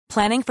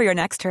Planning for your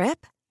next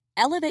trip?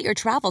 Elevate your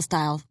travel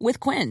style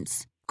with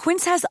Quince.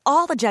 Quince has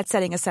all the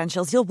jet-setting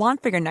essentials you'll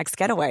want for your next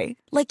getaway,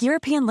 like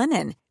European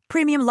linen,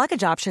 premium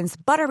luggage options,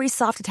 buttery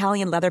soft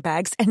Italian leather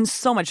bags, and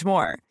so much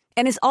more.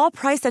 And is all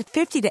priced at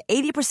 50 to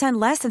 80%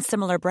 less than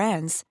similar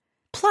brands.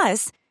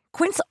 Plus,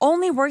 Quince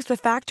only works with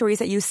factories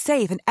that use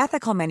safe and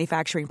ethical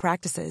manufacturing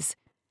practices.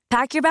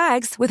 Pack your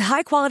bags with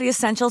high-quality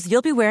essentials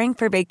you'll be wearing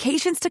for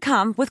vacations to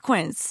come with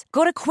Quince.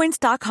 Go to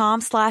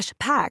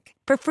quince.com/pack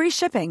for free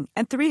shipping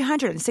and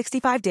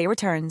 365-day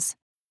returns.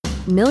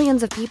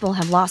 Millions of people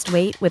have lost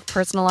weight with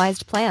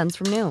personalized plans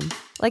from Noom.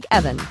 Like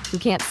Evan, who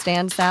can't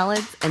stand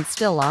salads and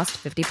still lost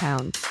 50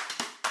 pounds.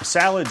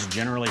 Salads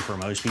generally for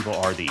most people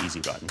are the easy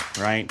button,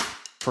 right?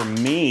 For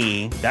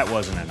me, that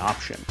wasn't an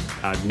option.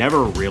 I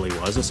never really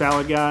was a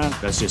salad guy.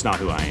 That's just not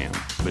who I am.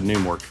 But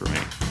Noom worked for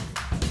me.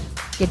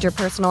 Get your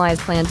personalized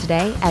plan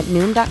today at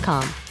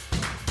Noom.com.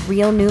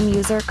 Real Noom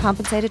user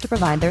compensated to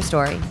provide their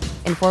story.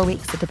 In 4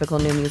 weeks, the typical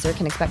Noom user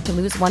can expect to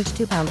lose 1 to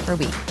 2 pounds per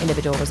week.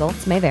 Individual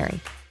results may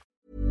vary.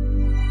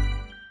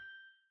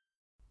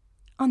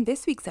 On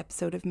this week's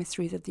episode of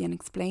Mysteries of the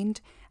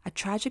Unexplained, a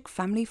tragic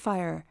family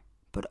fire,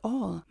 but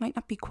all might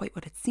not be quite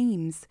what it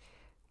seems.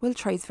 Will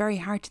tries very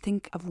hard to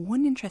think of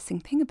one interesting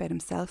thing about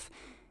himself,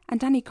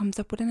 and Danny comes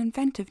up with an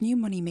inventive new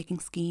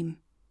money-making scheme.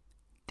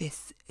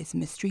 This is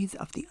Mysteries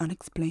of the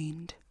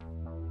Unexplained.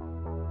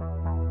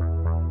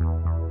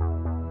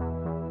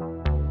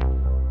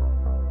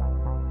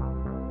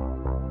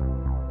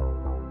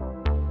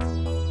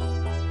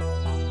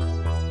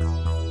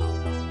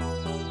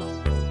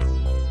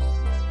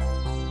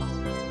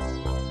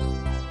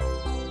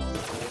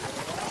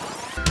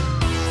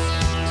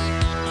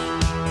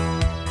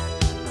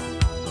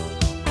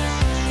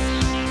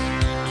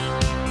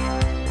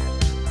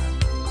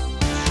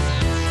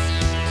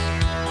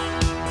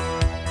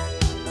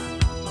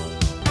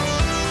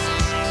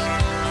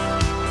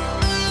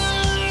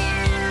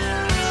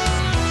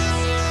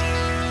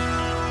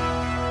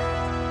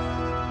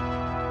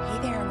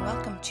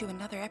 To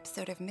another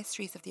episode of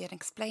Mysteries of the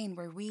Unexplained,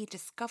 where we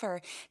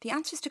discover the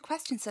answers to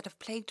questions that have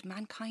plagued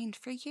mankind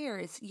for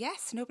years.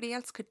 Yes, nobody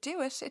else could do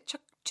it. It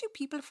took two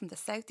people from the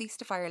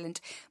southeast of Ireland.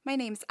 My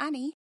name's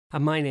Annie.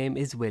 And my name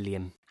is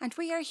William. And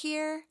we are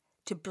here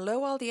to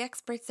blow all the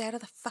experts out of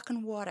the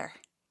fucking water.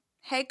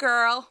 Hey,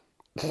 girl.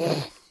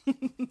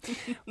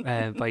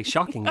 By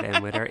shocking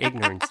them with our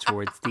ignorance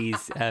towards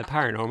these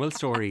paranormal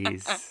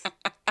stories.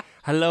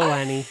 Hello,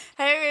 Annie.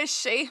 How is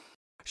she?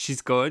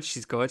 She's good.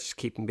 She's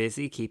keeping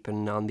busy,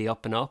 keeping on the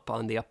up and up.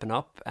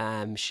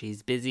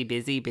 She's busy.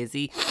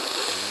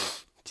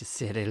 Just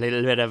said a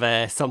little bit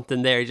of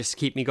something there just to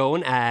keep me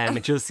going. All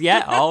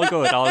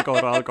good.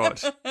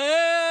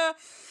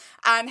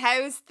 And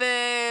how's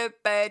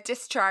the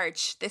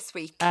discharge this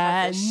week?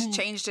 Has it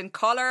changed in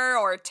colour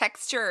or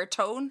texture or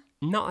tone?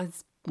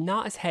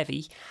 Not as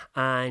heavy,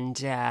 and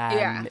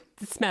the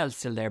smell's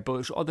still there,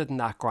 but other than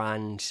that,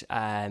 grand.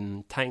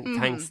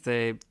 Thanks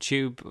the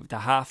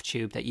half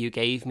tube that you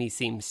gave me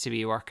seems to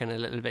be working a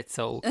little bit,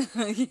 so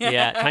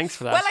yeah, thanks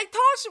for that. Well, I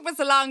thought it was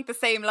along the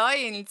same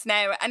lines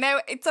now, and now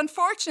it's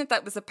unfortunate that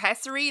it was a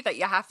pessary that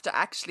you have to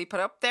actually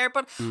put up there,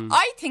 but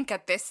I think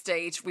at this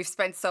stage we've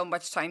spent so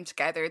much time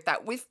together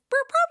that we're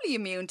probably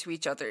immune to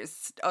each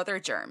other's other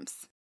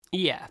germs.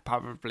 Yeah,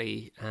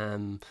 probably.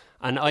 And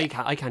I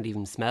can't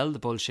even smell the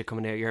bullshit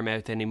coming out of your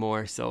mouth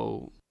anymore.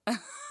 So,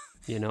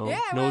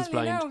 nose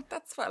blind.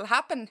 That's what'll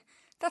happen.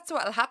 That's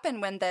what'll happen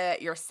when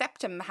your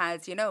septum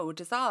has,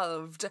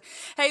 dissolved.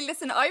 Hey,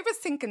 listen, I was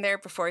thinking there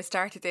before I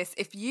started this,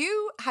 if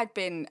you had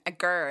been a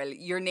girl,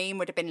 your name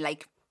would have been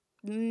like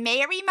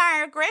Mary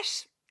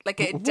Margaret.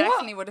 Like it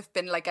definitely would have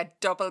been like a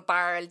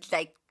double-barreled,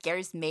 like,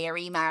 there's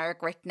Mary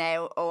Margaret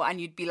now. Oh, and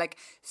you'd be like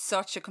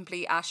such a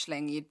complete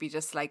ashling. You'd be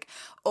just like,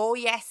 oh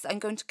yes, I'm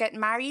going to get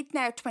married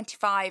now,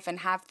 25, and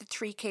have the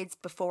 3 kids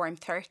before I'm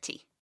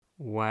 30.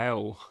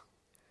 Wow.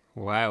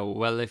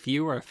 Well, if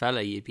you were a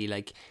fella, you'd be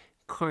like,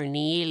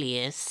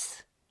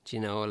 Cornelius. Do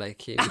you know,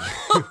 like,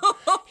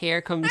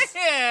 here comes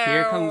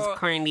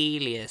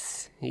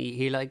Cornelius.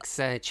 He likes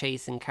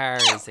chasing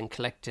cars and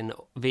collecting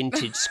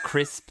vintage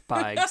crisp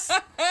bags.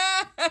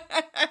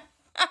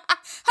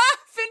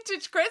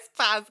 Vintage crisp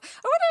bags.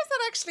 I wonder if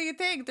that actually a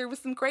thing. There was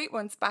some great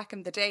ones back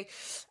in the day.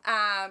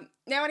 Now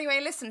anyway,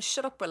 listen,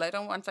 shut up, Will. I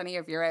don't want any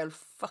of your old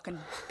fucking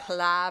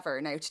palaver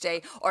now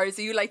today. Or as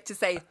you like to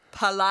say,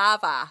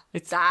 palaver.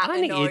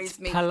 Annoys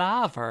me.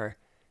 Palaver,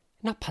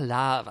 not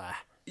palaver.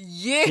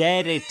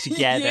 Get it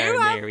together,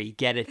 Mary.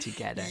 Get it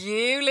together.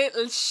 You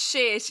little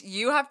shit.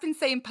 You have been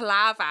saying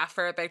palaver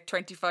for about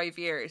 25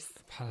 years.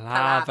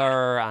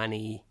 Palaver,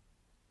 Annie.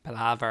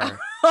 Palaver.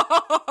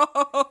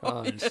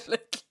 Oh, you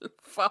little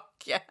fuck,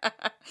 yeah.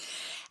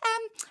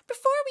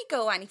 Before we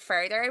go any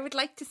further, I would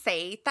like to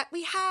say that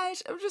we had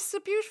just a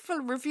beautiful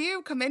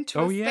review come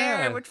into us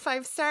there with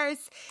 5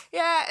 stars.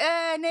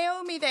 Yeah,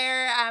 Naomi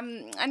there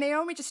And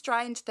Naomi just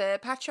joined the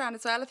Patreon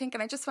as well, I think.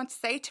 And I just want to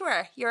say to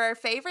her, you're our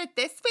favourite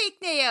this week,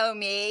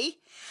 Naomi.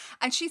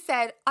 And she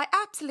said, I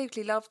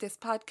absolutely love this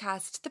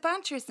podcast. The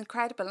banter is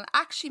incredible and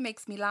actually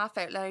makes me laugh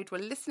out loud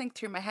while listening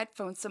through my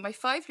headphones. So my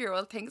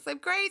 5-year-old thinks I'm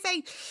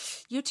crazy.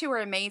 You two are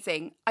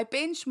amazing. I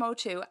binged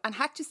Motu and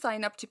had to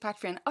sign up to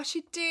Patreon. Oh,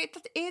 she did.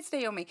 That is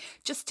Naomi.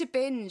 Just to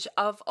binge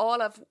of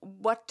all of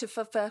What to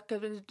Fuck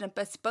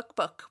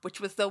Book, which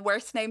was the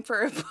worst name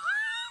for a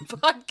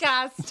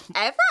podcast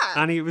ever.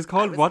 And it was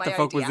called What the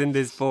Fuck idea. Was in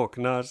This Book,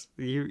 not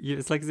you.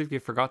 It's like as if you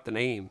forgot the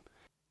name.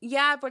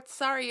 Yeah, but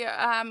sorry,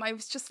 I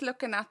was just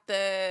looking at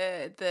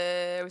the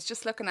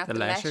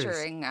letters.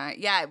 lettering.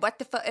 Yeah, what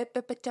the fuck? I can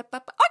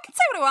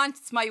say what I want.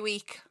 It's my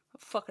week.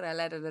 Fuck it, I'll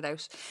edit it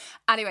out.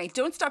 Anyway,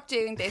 don't stop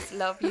doing this.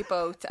 Love you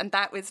both. And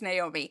that was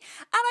Naomi.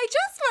 And I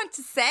just want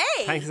to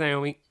say, Thanks,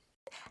 Naomi.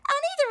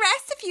 any the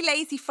rest of you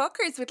lazy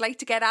fuckers would like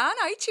to get on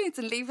iTunes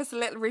and leave us a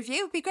little review,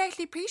 it'd be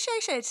greatly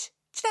appreciated.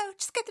 You know,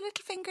 just get the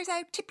little fingers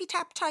out, tippy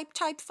tap,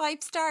 type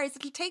 5 stars.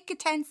 It'll take you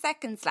 10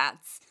 seconds,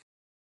 lads.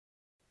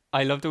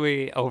 I love the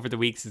way over the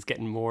weeks it's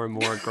getting more and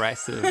more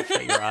aggressive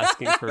that you're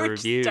asking for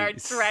reviews. Start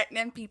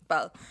threatening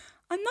people.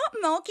 I'm not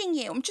mugging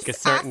you. I'm just Like a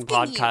certain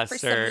asking you for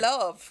some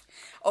love.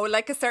 Oh,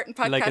 like a certain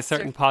podcaster. Like a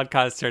certain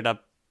podcaster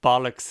that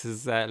bollocks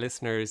his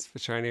listeners.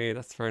 But sure, anyway,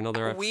 that's for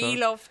another episode. We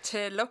love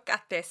to look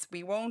at this.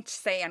 We won't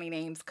say any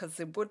names because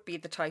it would be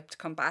the type to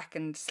come back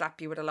and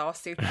slap you with a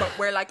lawsuit. But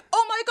we're like,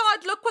 oh my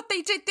God, look what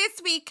they did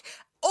this week.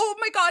 Oh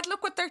my God,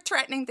 look what they're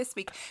threatening this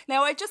week.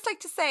 Now, I'd just like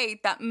to say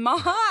that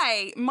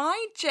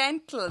my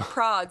gentle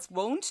prods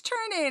won't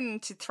turn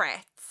into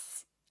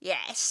threats.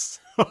 Yes.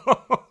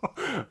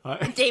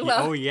 They will.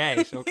 Oh,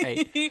 yes,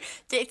 okay.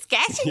 It's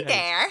getting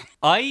there.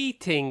 I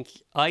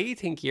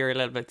think you're a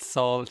little bit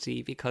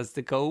salty because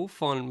the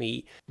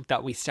GoFundMe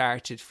that we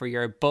started for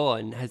your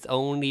bun has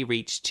only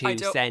reached 2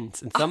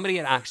 cents. And somebody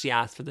had actually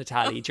asked for the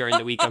tally during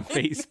the week on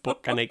Facebook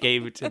and I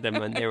gave it to them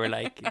and they were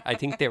like, I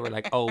think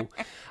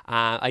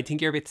I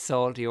think you're a bit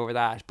salty over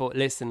that. But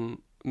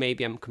listen,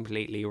 maybe I'm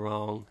completely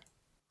wrong.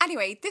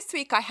 Anyway, this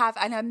week I have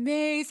an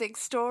amazing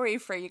story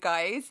for you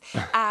guys.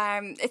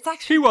 It's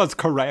actually... She was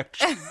correct.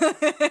 Show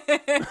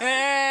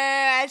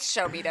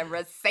me the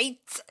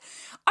receipt.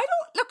 I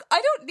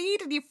don't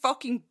need any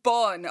fucking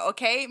bun,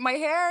 okay? My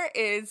hair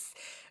is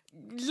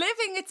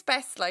living its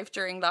best life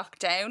during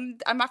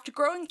lockdown. I'm after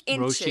growing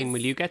inches. Roisin,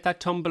 will you get that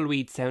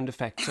tumbleweed sound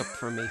effect up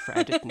for me for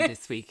editing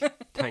this week?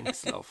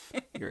 Thanks, love.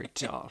 You're a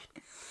doll.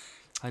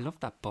 I love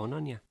that bun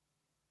on you.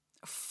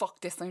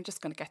 Fuck this. I'm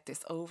just going to get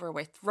this over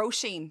with.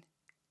 Roisin.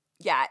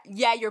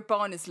 Yeah, your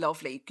bun is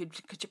lovely.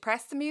 Could you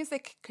press the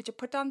music? Could you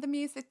put on the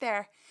music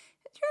there?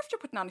 You're after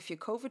putting on a few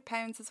COVID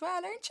pounds as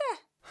well, aren't you?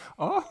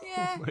 Oh,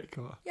 yeah. Oh my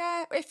God.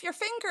 Yeah, if your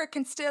finger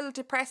can still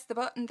depress the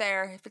button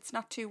there, if it's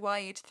not too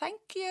wide.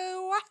 Thank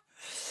you.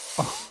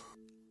 Oh.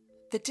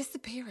 The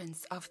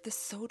disappearance of the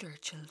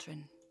Soder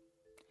children.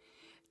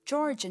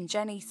 George and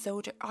Jenny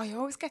Soder. Oh, I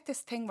always get this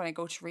thing when I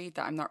go to read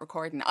that I'm not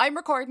recording. I'm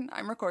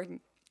recording.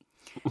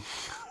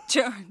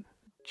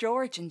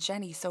 George and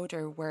Jenny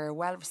Soder were a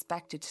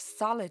well-respected,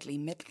 solidly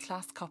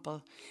middle-class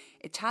couple.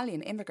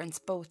 Italian immigrants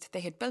both,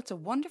 they had built a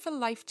wonderful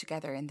life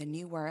together in the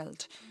New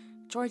World.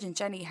 George and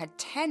Jenny had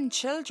 10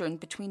 children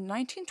between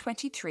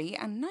 1923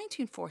 and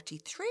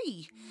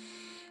 1943.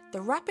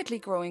 The rapidly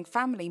growing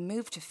family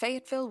moved to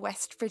Fayetteville,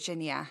 West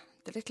Virginia.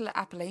 The little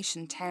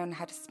Appalachian town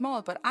had a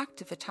small but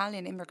active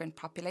Italian immigrant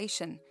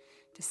population.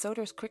 The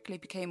Soders quickly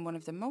became one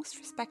of the most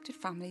respected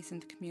families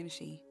in the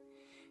community.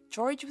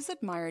 George was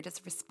admired as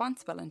a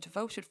responsible and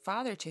devoted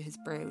father to his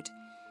brood.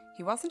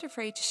 He wasn't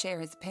afraid to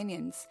share his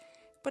opinions,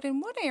 but in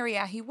one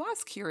area he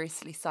was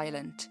curiously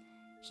silent.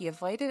 He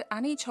avoided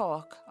any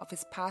talk of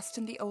his past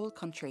in the old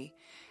country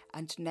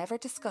and never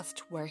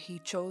discussed where he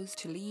chose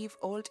to leave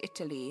old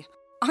Italy.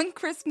 On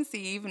Christmas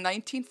Eve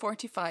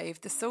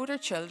 1945, the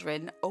Soder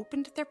children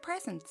opened their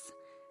presents.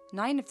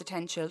 9 of the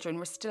 10 children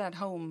were still at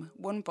home.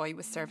 One boy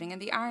was serving in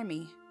the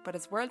army, but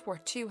as World War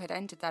II had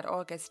ended that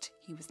August,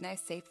 he was now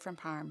safe from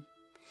harm.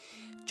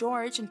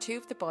 George and 2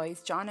 of the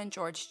boys, John and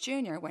George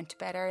Jr., went to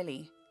bed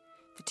early.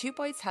 The 2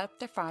 boys helped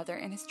their father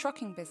in his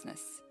trucking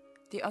business.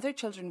 The other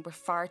children were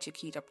far too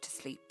keyed up to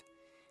sleep.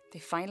 They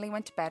finally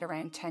went to bed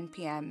around 10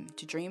 p.m.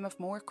 to dream of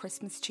more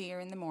Christmas cheer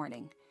in the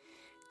morning.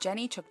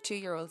 Jenny took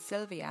 2-year-old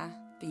Sylvia,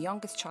 the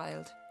youngest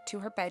child, to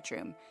her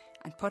bedroom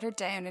and put her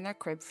down in her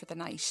crib for the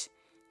night.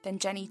 Then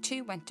Jenny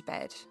too went to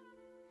bed.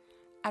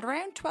 At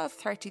around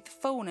 12:30, the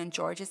phone in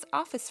George's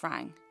office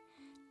rang.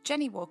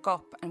 Jenny woke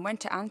up and went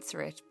to answer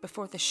it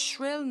before the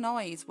shrill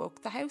noise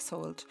woke the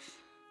household.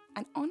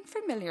 An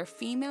unfamiliar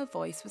female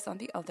voice was on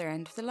the other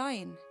end of the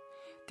line.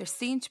 There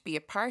seemed to be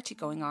a party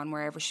going on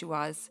wherever she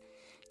was.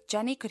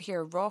 Jenny could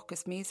hear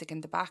raucous music in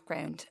the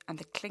background and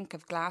the clink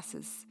of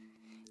glasses.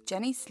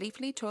 Jenny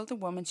sleepily told the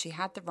woman she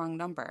had the wrong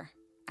number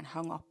and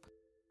hung up.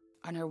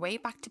 On her way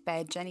back to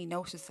bed, Jenny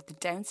noticed that the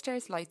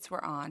downstairs lights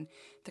were on,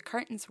 the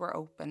curtains were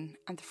open,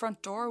 and the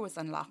front door was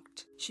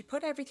unlocked. She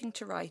put everything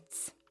to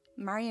rights.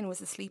 Marion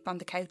was asleep on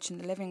the couch in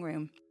the living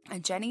room,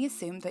 and Jenny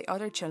assumed the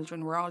other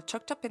children were all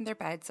tucked up in their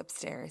beds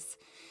upstairs.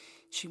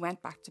 She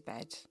went back to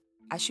bed.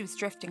 As she was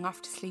drifting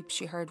off to sleep,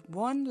 she heard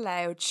one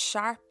loud,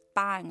 sharp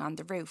bang on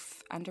the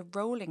roof and a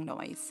rolling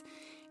noise.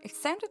 It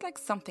sounded like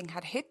something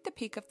had hit the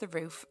peak of the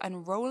roof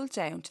and rolled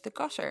down to the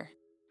gutter.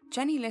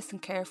 Jenny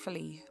listened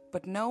carefully,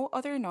 but no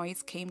other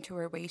noise came to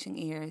her waiting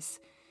ears.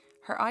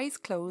 Her eyes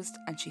closed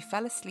and she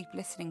fell asleep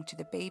listening to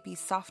the baby's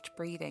soft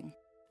breathing.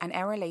 An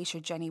hour later,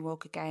 Jenny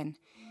woke again,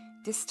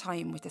 this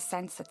time with the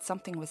sense that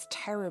something was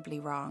terribly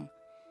wrong.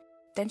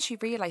 Then she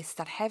realised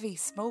that heavy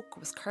smoke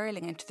was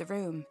curling into the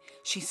room.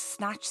 She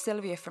snatched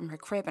Sylvia from her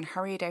crib and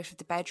hurried out of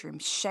the bedroom,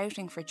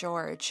 shouting for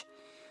George.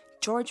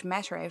 George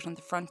met her out on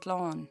the front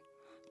lawn.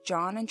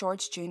 John and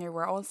George Jr.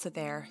 were also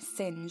there,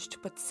 singed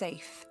but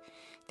safe.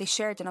 They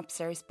shared an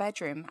upstairs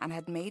bedroom and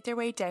had made their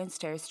way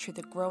downstairs through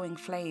the growing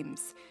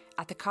flames,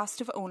 at the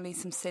cost of only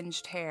some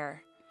singed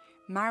hair.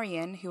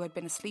 Marion, who had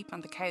been asleep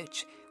on the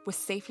couch, was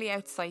safely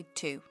outside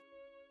too.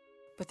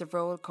 But the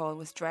roll call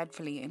was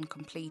dreadfully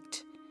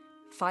incomplete.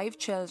 5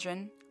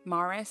 children,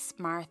 Morris,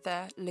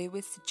 Martha,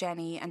 Lewis,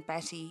 Jenny and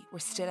Betty, were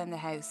still in the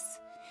house.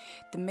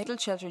 The middle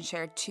children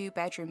shared 2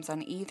 bedrooms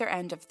on either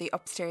end of the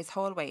upstairs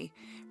hallway,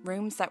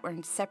 rooms that were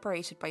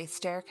separated by a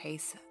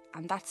staircase,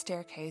 and that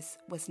staircase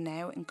was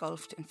now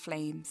engulfed in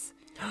flames.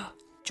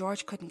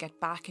 George couldn't get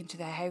back into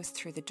the house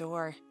through the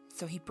door,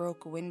 so he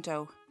broke a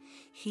window,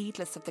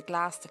 heedless of the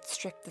glass that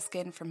stripped the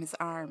skin from his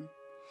arm.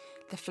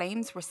 The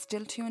flames were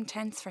still too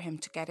intense for him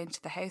to get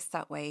into the house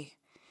that way.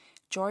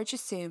 George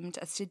assumed,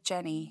 as did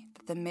Jenny,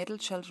 that the middle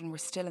children were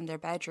still in their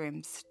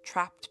bedrooms,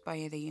 trapped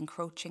by the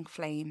encroaching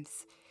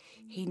flames.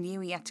 He knew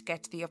he had to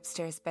get to the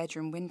upstairs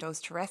bedroom windows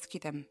to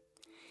rescue them.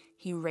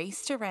 He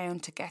raced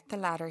around to get the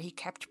ladder he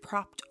kept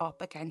propped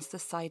up against the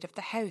side of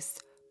the house,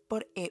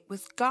 but it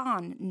was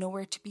gone,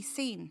 nowhere to be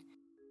seen.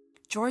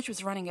 George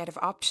was running out of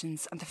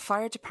options and the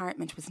fire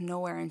department was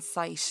nowhere in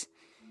sight.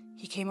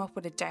 He came up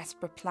with a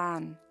desperate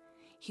plan.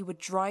 He would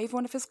drive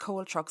one of his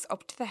coal trucks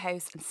up to the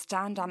house and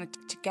stand on it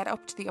to get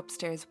up to the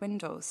upstairs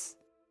windows.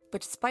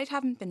 But despite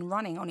having been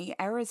running only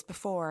hours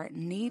before,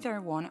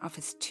 neither one of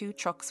his 2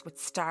 trucks would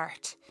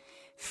start.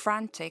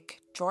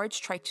 Frantic,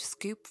 George tried to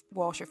scoop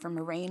water from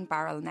a rain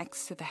barrel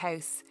next to the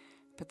house,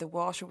 but the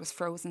water was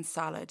frozen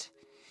solid.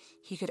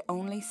 He could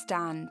only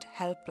stand,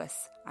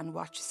 helpless, and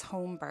watch his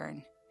home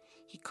burn.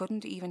 He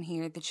couldn't even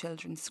hear the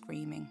children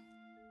screaming.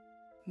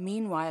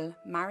 Meanwhile,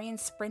 Marion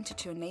sprinted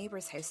to a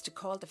neighbour's house to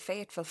call the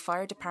Fayetteville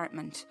Fire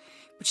Department,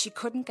 but she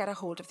couldn't get a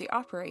hold of the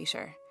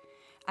operator.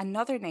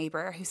 Another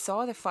neighbour, who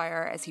saw the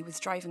fire as he was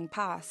driving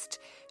past,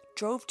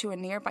 drove to a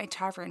nearby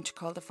tavern to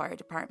call the fire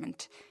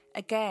department.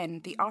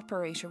 Again, the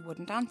operator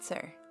wouldn't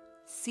answer.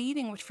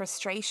 Seething with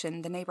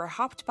frustration, the neighbour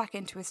hopped back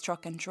into his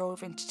truck and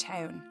drove into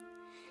town.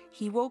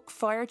 He woke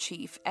Fire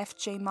Chief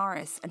F.J.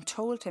 Morris and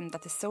told him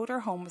that the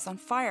Soder home was on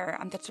fire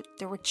and that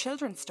there were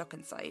children stuck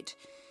inside.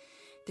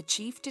 The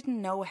chief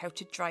didn't know how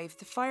to drive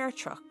the fire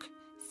truck,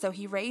 so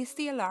he raised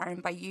the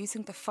alarm by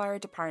using the fire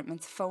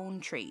department's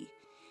phone tree.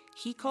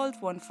 He called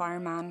one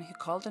fireman, who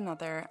called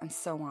another, and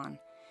so on.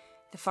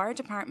 The fire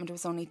department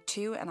was only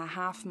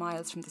 2.5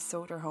 miles from the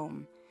Soder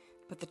home,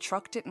 but the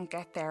truck didn't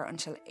get there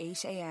until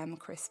 8 a.m.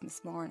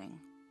 Christmas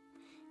morning.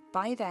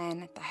 By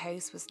then, the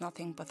house was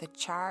nothing but a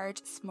charred,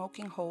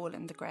 smoking hole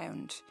in the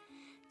ground.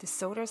 The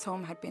Soder's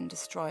home had been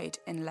destroyed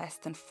in less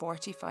than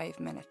 45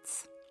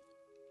 minutes.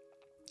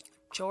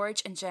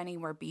 George and Jenny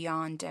were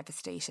beyond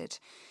devastated.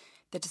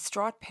 The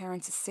distraught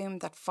parents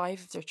assumed that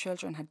 5 of their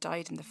children had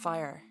died in the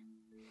fire.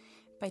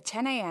 By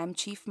 10 a.m,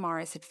 Chief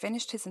Morris had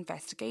finished his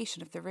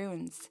investigation of the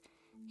ruins.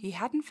 He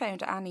hadn't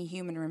found any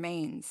human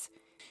remains,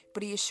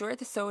 but he assured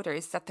the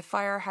Soders that the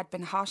fire had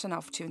been hot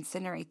enough to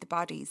incinerate the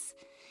bodies.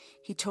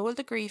 He told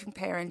the grieving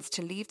parents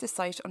to leave the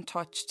site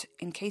untouched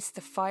in case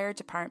the fire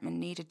department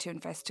needed to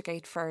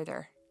investigate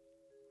further.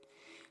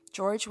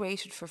 George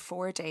waited for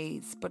 4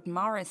 days, but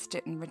Morris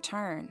didn't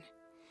return.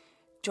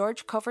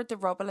 George covered the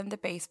rubble in the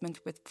basement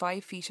with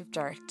 5 feet of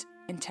dirt,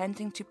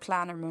 intending to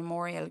plan a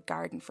memorial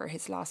garden for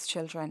his lost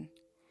children.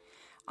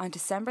 On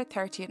December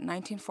 30th,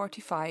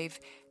 1945,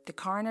 the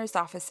coroner's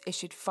office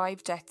issued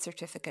 5 death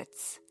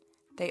certificates.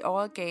 They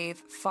all gave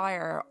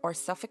fire or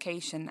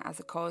suffocation as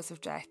a cause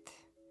of death.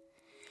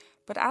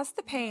 But as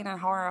the pain and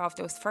horror of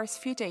those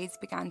first few days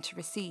began to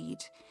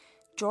recede,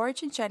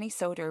 George and Jenny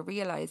Soder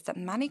realised that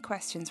many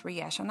questions were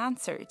yet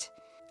unanswered,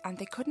 and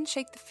they couldn't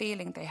shake the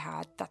feeling they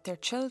had that their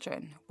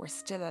children were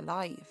still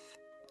alive.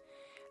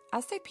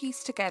 As they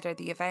pieced together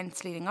the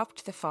events leading up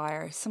to the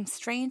fire, some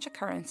strange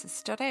occurrences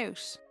stood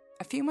out.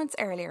 A few months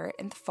earlier,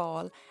 in the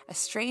fall, a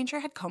stranger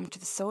had come to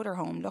the Soder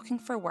home looking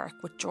for work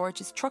with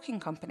George's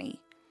trucking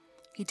company.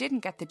 He didn't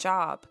get the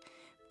job,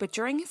 but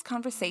during his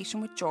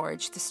conversation with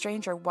George, the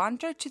stranger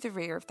wandered to the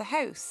rear of the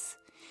house.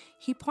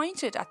 He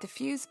pointed at the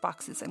fuse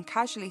boxes and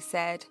casually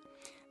said,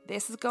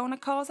 "This is going to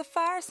cause a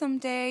fire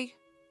someday."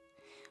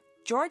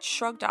 George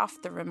shrugged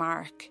off the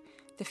remark.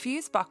 The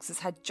fuse boxes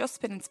had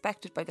just been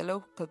inspected by the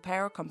local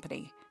power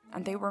company,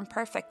 and they were in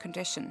perfect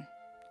condition.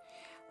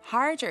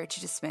 Harder to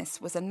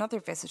dismiss was another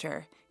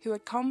visitor who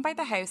had come by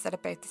the house at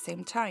about the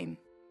same time.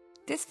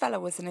 This fellow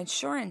was an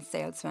insurance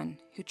salesman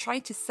who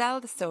tried to sell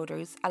the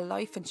Soders a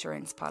life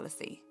insurance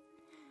policy.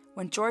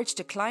 When George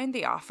declined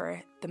the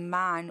offer, the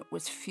man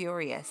was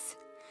furious.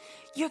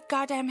 "Your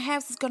goddamn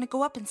house is going to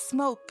go up in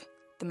smoke,"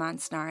 the man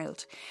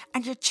snarled,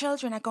 "and your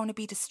children are going to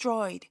be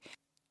destroyed.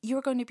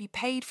 You're going to be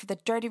paid for the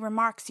dirty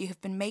remarks you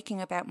have been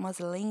making about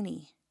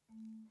Mussolini."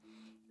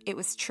 It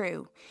was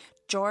true.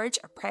 George,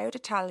 a proud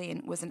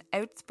Italian, was an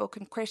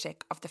outspoken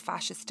critic of the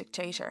fascist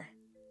dictator.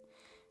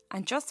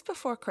 And just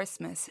before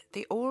Christmas,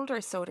 the older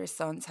Soder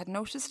sons had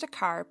noticed a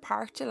car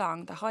parked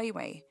along the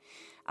highway.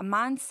 A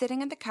man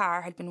sitting in the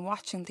car had been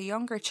watching the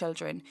younger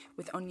children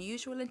with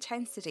unusual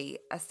intensity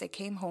as they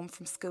came home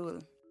from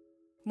school.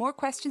 More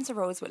questions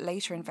arose with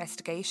later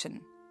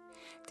investigation.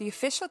 The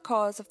official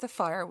cause of the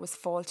fire was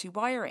faulty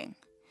wiring,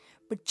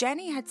 but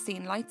Jenny had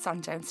seen lights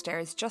on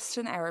downstairs just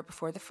an hour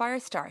before the fire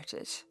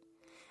started.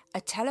 A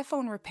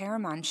telephone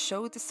repairman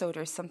showed the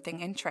Soders something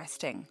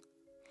interesting.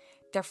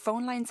 Their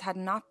phone lines had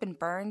not been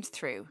burned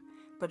through,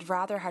 but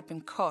rather had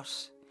been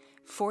cut,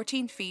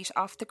 14 feet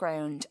off the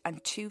ground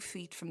and 2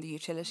 feet from the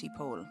utility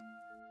pole.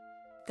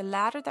 The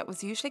ladder that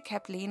was usually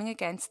kept leaning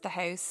against the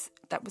house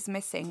that was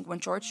missing when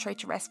George tried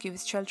to rescue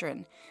his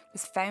children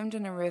was found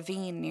in a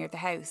ravine near the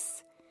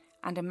house,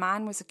 and a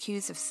man was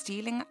accused of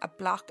stealing a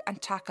block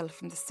and tackle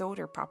from the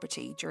Soder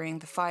property during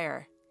the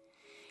fire.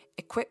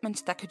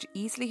 Equipment that could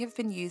easily have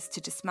been used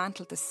to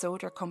dismantle the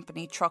Soder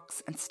company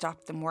trucks and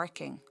stop them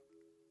working.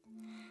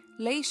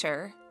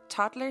 Later,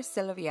 toddler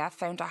Sylvia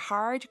found a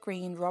hard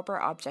green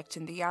rubber object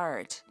in the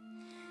yard.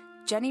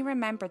 Jenny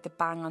remembered the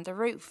bang on the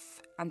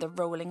roof and the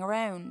rolling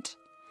around.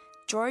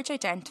 George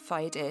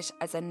identified it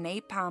as a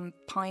napalm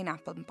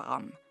pineapple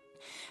bomb,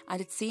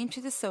 and it seemed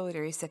to the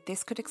Soders that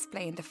this could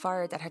explain the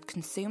fire that had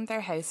consumed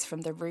their house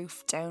from the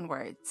roof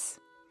downwards.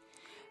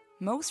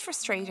 Most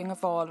frustrating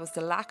of all was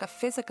the lack of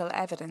physical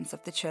evidence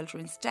of the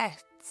children's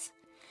deaths.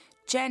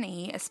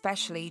 Jenny,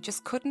 especially,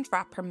 just couldn't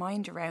wrap her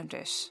mind around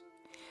it.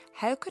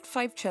 How could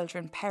 5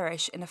 children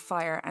perish in a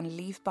fire and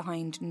leave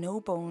behind no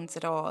bones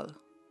at all?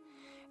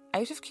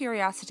 Out of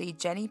curiosity,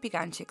 Jenny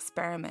began to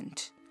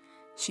experiment.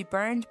 She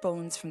burned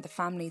bones from the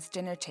family's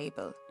dinner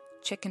table,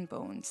 chicken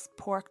bones,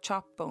 pork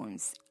chop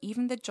bones,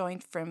 even the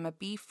joint from a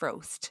beef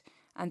roast,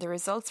 and the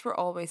results were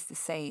always the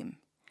same.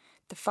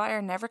 The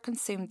fire never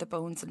consumed the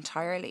bones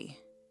entirely.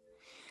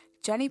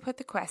 Jenny put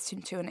the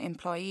question to an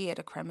employee at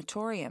a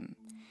crematorium,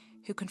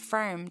 who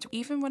confirmed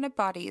even when a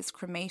body is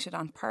cremated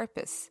on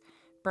purpose,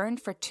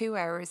 burned for 2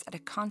 hours at a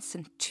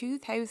constant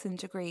 2,000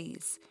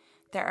 degrees,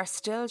 there are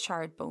still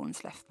charred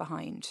bones left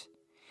behind.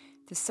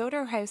 The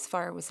Soder house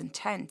fire was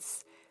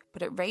intense,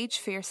 but it raged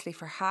fiercely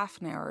for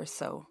half an hour or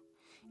so.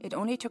 It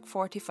only took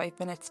 45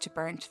 minutes to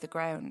burn to the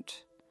ground.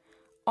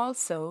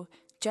 Also,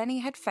 Jenny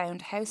had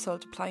found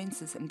household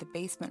appliances in the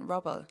basement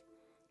rubble.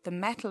 The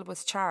metal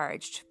was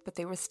charged, but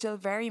they were still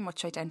very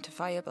much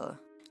identifiable.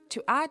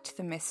 To add to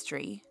the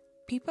mystery,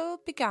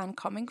 people began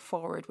coming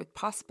forward with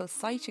possible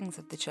sightings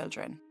of the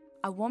children.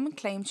 A woman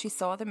claimed she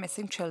saw the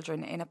missing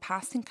children in a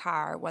passing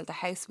car while the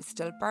house was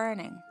still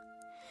burning.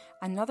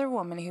 Another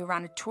woman who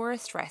ran a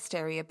tourist rest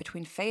area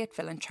between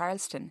Fayetteville and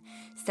Charleston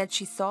said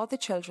she saw the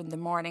children the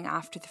morning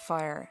after the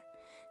fire.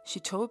 She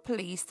told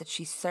police that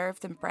she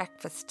served them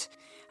breakfast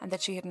and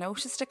that she had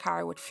noticed a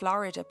car with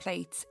Florida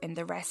plates in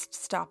the rest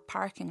stop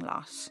parking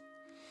lot.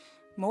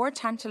 More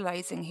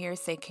tantalising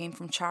hearsay came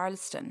from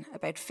Charleston,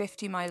 about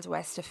 50 miles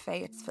west of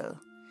Fayetteville.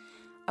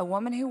 A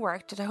woman who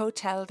worked at a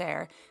hotel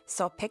there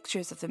saw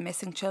pictures of the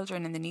missing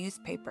children in the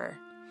newspaper.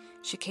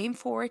 She came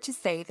forward to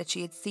say that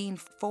she had seen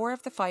 4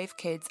 of the 5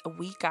 kids a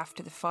week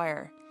after the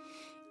fire.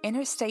 In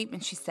her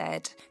statement, she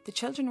said, "The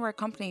children were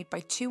accompanied by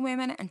 2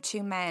 women and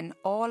 2 men,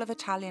 all of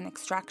Italian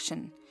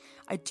extraction.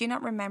 I do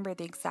not remember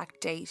the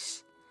exact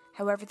date.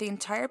 However, the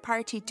entire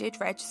party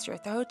did register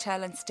at the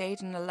hotel and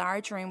stayed in a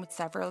large room with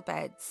several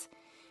beds.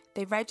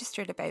 They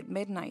registered about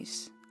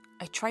midnight.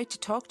 I tried to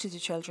talk to the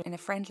children in a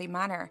friendly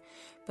manner,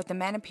 but the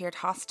men appeared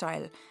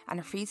hostile and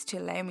refused to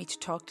allow me to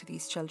talk to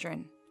these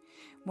children.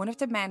 One of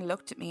the men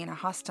looked at me in a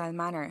hostile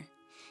manner.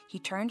 He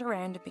turned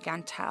around and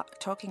began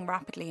talking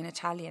rapidly in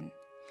Italian.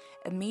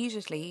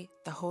 Immediately,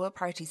 the whole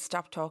party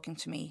stopped talking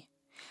to me.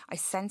 I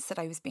sensed that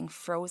I was being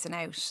frozen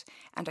out,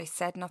 and I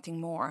said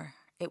nothing more.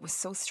 It was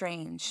so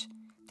strange.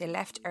 They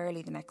left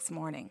early the next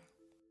morning."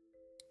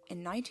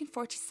 In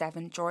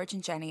 1947, George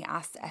and Jenny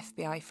asked the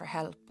FBI for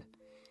help.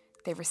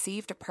 They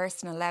received a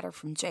personal letter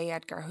from J.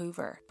 Edgar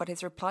Hoover, but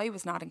his reply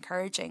was not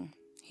encouraging.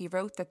 He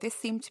wrote that this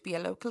seemed to be a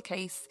local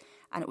case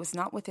and it was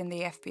not within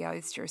the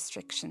FBI's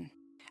jurisdiction.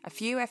 A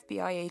few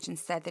FBI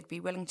agents said they'd be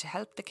willing to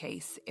help the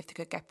case if they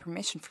could get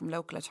permission from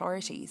local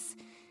authorities,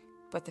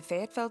 but the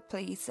Fayetteville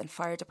Police and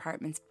Fire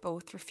Departments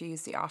both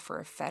refused the offer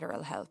of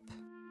federal help.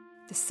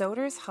 The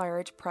Soders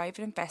hired private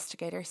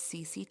investigator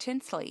C.C.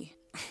 Tinsley.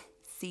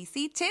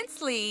 C.C.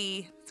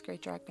 Tinsley! That's a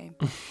great drag name.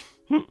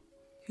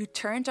 Who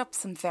turned up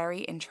some very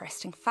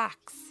interesting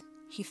facts.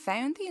 He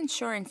found the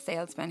insurance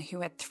salesman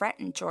who had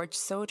threatened George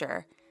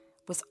Soder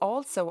was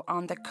also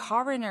on the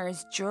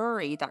coroner's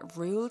jury that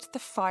ruled the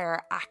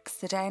fire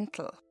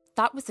accidental.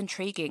 That was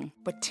intriguing,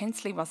 but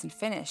Tinsley wasn't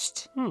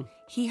finished.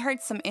 He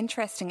heard some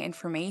interesting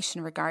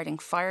information regarding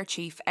Fire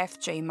Chief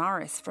F.J.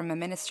 Morris from a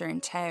minister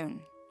in town.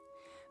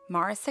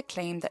 Morris had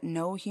claimed that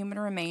no human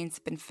remains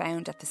had been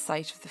found at the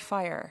site of the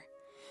fire,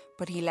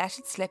 but he let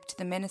it slip to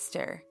the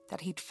minister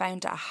that he'd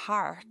found a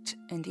heart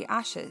in the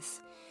ashes.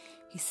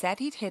 He said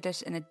he'd hid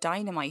it in a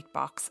dynamite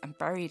box and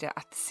buried it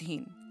at the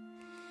scene.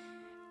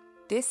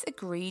 This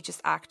egregious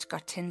act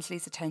got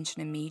Tinsley's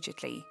attention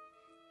immediately.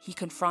 He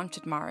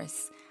confronted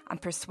Morris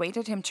and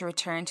persuaded him to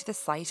return to the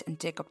site and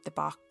dig up the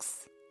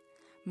box.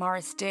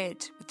 Morris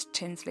did, with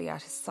Tinsley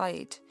at his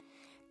side.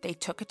 They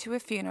took it to a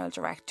funeral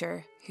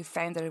director who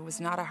found that it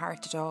was not a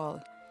heart at all.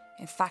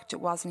 In fact,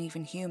 it wasn't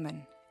even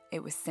human.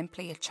 It was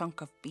simply a chunk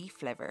of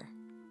beef liver.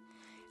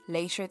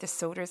 Later, the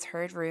Soders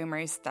heard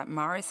rumours that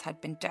Morris had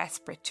been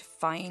desperate to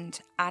find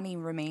any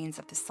remains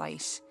at the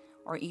site,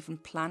 or even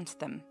plant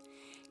them,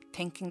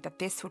 thinking that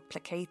this would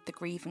placate the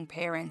grieving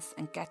parents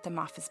and get them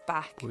off his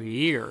back.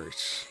 Weird.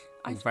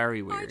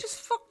 Very weird. I just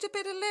fucked a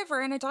bit of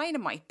liver in a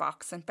dynamite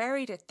box and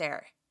buried it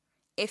there.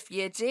 If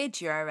you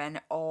did, you're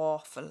an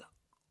awful,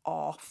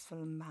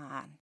 awful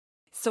man.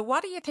 So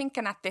what are you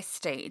thinking at this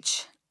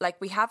stage?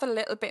 Like, we have a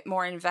little bit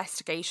more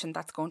investigation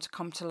that's going to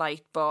come to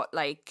light, but,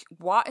 like,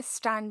 what is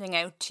standing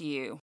out to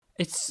you?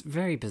 It's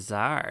very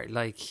bizarre.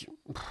 Like,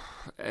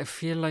 I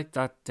feel like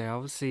that they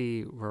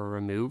obviously were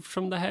removed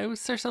from the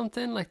house or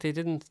something. Like, they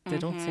don't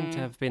seem to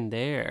have been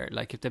there.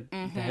 Like, if the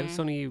house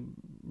only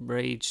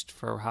raged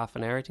for half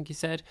an hour, I think you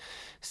said.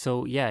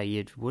 So, yeah,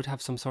 you would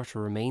have some sort of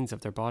remains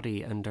of their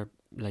body and they're,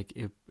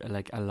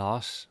 like a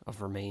lot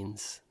of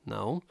remains.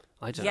 No?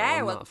 I don't know.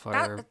 I'm not a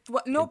fire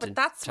but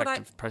that's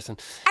what person.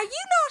 Are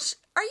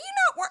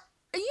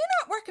you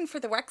not working for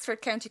the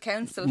Wexford County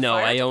Council? No,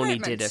 Fire I only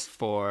Department?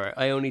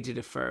 did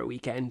it for a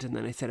weekend, and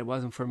then I said it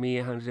wasn't for me.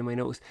 I handed in my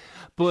notice,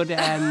 but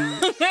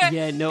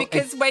yeah, no.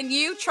 Because when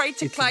you tried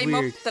to climb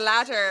weird. up the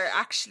ladder,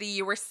 actually,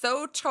 you were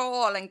so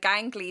tall and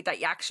gangly that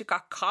you actually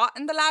got caught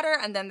in the ladder,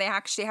 and then they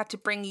actually had to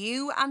bring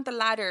you and the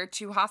ladder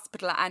to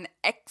hospital and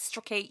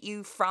extricate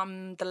you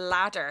from the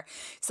ladder.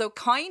 So it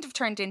kind of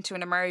turned into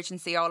an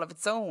emergency all of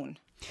its own.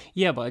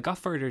 Yeah, but I got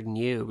further than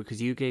you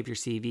because you gave your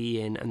CV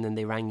in and then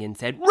they rang you and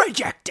said,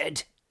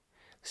 rejected!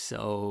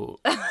 So,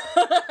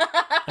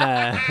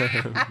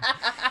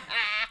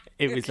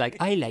 it was like,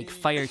 I like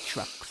fire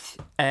trucks.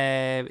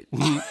 So,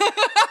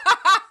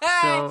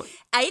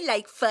 I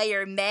like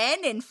firemen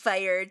and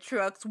fire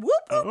trucks. Whoop,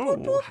 whoop, whoop,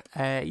 whoop.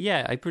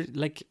 Yeah, I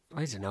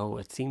don't know.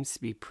 It seems to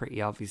be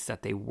pretty obvious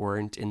that they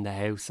weren't in the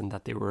house and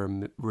that they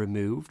were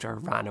removed or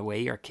ran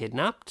away or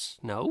kidnapped.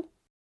 No?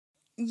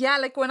 Yeah,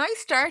 like when I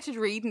started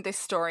reading this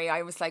story,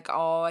 I was like,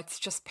 oh, it's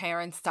just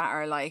parents that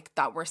are like,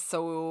 that were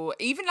so,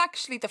 even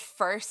actually the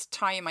first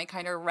time I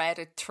kind of read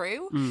it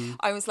through,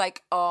 I was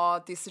like,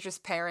 oh, these are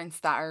just parents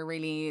that are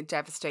really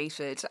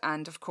devastated.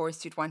 And of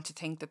course, you'd want to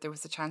think that there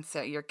was a chance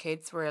that your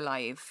kids were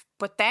alive.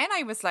 But then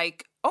I was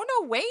like, oh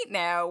no, wait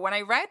now. When I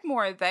read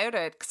more about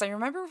it, because I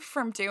remember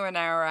from doing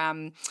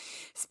our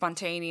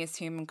spontaneous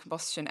human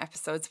combustion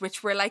episodes,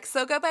 which were like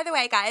so good, by the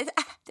way, guys.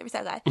 They were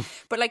so good.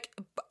 But like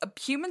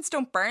humans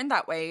don't burn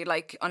that way,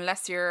 like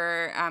unless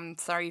you're,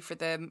 sorry for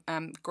the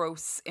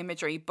gross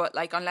imagery, but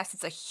like unless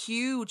it's a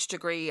huge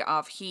degree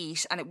of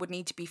heat and it would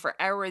need to be for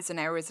hours and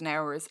hours and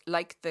hours,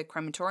 like the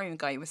crematorium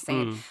guy was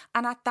saying.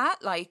 And at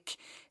that, like,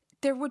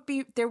 there would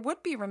be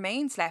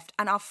remains left,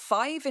 and of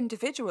 5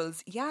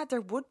 individuals, yeah,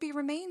 there would be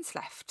remains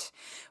left.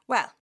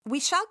 Well, we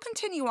shall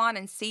continue on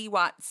and see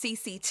what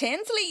CC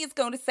Tinsley is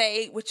going to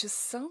say, which is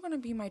so going to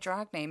be my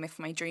drag name if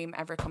my dream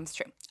ever comes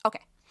true.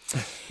 Okay.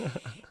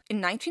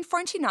 In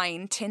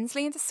 1949,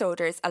 Tinsley and the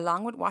Soders,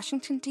 along with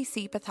Washington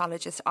DC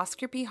pathologist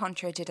Oscar B.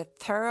 Hunter, did a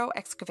thorough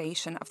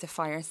excavation of the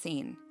fire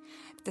scene.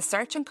 The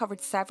search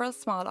uncovered several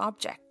small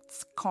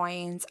objects,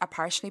 coins, a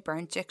partially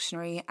burnt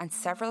dictionary, and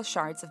several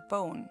shards of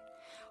bone.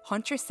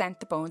 Hunter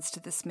sent the bones to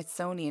the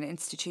Smithsonian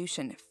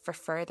Institution for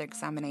further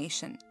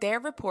examination. Their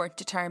report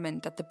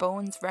determined that the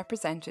bones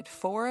represented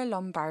 4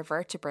 lumbar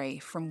vertebrae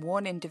from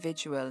one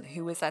individual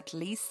who was at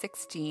least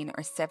 16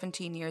 or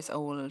 17 years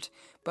old,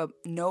 but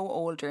no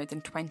older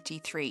than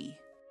 23.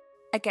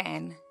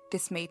 Again,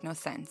 this made no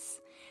sense.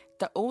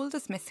 The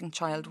oldest missing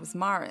child was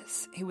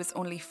Morris, who was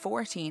only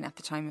 14 at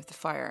the time of the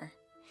fire.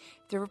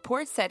 The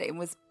report said it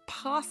was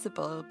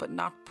possible but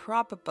not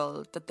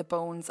probable that the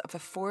bones of a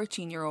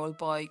 14-year-old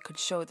boy could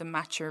show the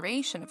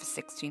maturation of a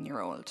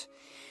 16-year-old.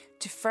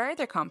 To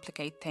further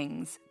complicate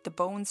things, the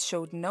bones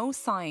showed no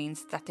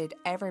signs that they'd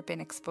ever been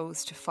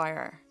exposed to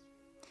fire.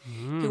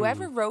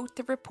 Whoever wrote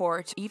the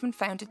report even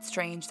found it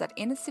strange that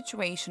in a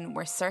situation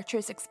where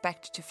searchers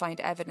expected to find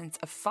evidence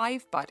of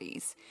 5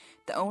 bodies,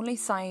 the only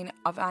sign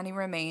of any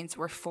remains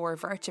were 4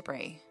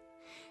 vertebrae.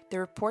 The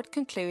report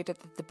concluded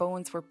that the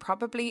bones were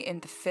probably in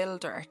the fill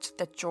dirt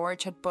that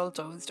George had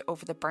bulldozed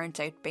over the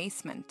burnt-out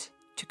basement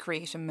to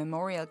create a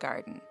memorial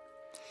garden.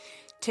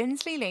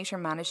 Tinsley later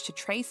managed to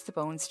trace the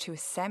bones to a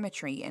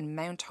cemetery in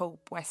Mount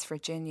Hope, West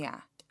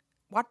Virginia.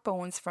 What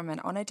bones from an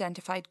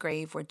unidentified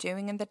grave were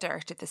doing in the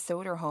dirt at the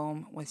Soder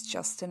home was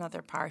just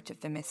another part of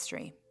the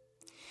mystery.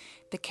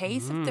 The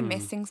case of the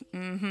missing...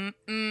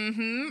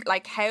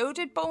 Like, how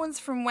did bones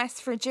from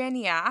West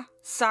Virginia,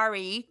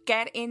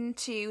 get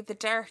into the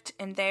dirt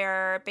in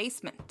their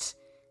basement?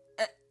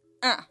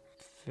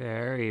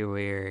 Very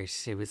weird.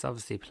 It was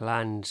obviously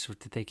planned.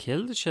 Did they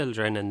kill the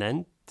children and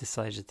then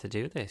decided to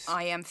do this?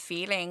 I am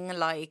feeling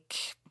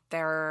like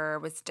there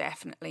was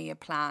definitely a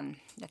plan.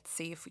 Let's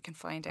see if we can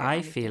find out.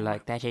 I feel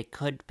like that it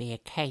could be a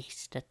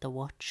case that the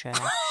Watcher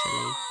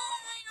actually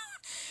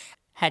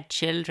had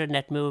children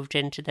that moved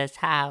into this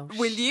house.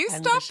 Will you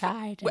stop?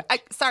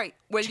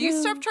 Will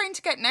you stop trying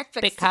to get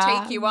Netflix to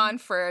take you on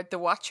for the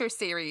Watcher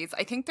series?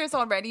 I think there's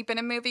already been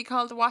a movie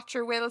called The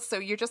Watcher, Will, so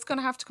you're just going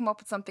to have to come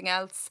up with something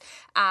else.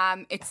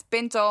 It's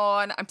been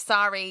done. I'm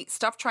sorry.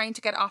 Stop trying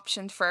to get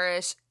optioned for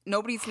it.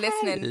 Nobody's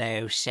listening.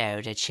 Hello,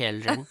 soda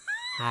children.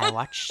 I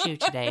watched you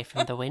today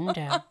from the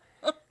window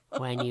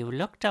when you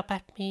looked up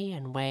at me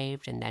and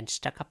waved and then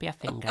stuck up your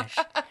fingers.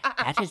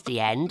 That is the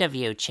end of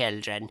you,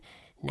 children.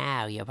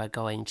 Now you are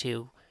going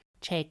to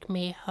take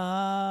me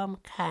home,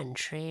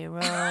 country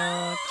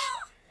road.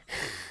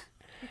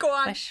 Go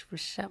on.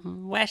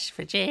 West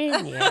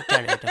Virginia. I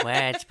don't know the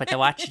words, but the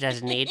Watcher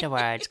doesn't need the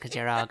words because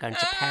you're all going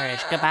to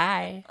perish.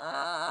 Goodbye.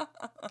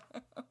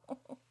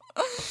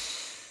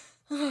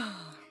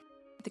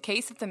 The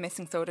case of the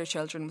missing Sodor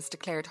children was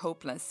declared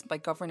hopeless by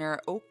Governor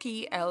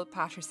Oakey L.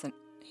 Patterson.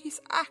 He's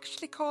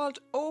actually called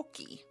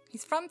Oakey.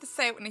 He's from the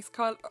south and he's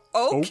called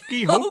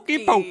Oakey.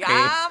 Hokey pokey.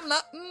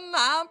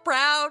 I'm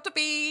proud to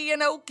be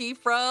an Oakey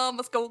from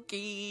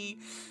Muskogee.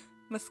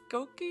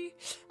 Muskogee?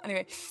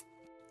 Anyway,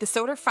 the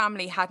Sodor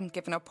family hadn't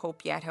given up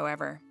hope yet,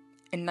 however.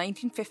 In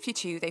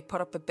 1952, they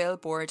put up a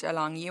billboard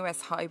along US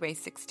Highway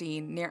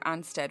 16 near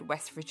Ansted,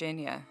 West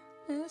Virginia.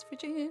 West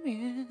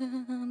Virginia,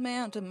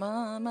 Mountain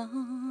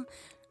Mama.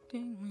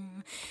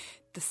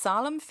 The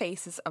solemn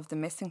faces of the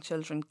missing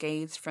children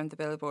gazed from the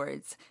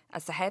billboards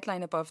as the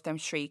headline above them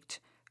shrieked,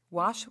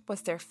 "What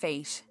was their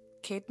fate?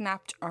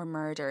 Kidnapped or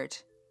murdered?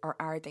 Or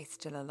are they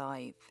still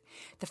alive?"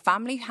 The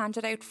family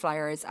handed out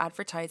flyers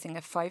advertising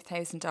a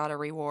 $5,000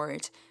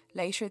 reward.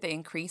 Later, they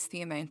increased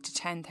the amount to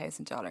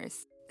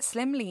 $10,000.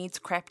 Slim leads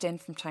crept in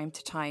from time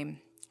to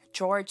time.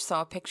 George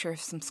saw a picture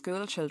of some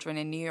school children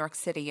in New York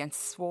City and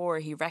swore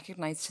he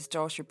recognised his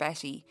daughter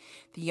Betty,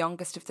 the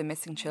youngest of the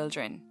missing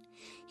children.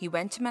 He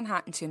went to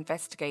Manhattan to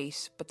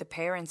investigate, but the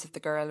parents of the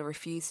girl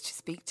refused to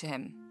speak to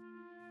him.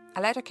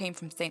 A letter came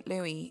from St.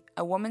 Louis.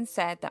 A woman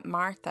said that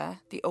Martha,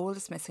 the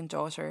oldest missing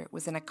daughter,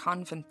 was in a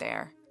convent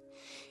there.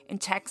 In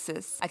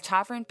Texas, a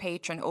tavern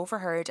patron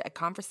overheard a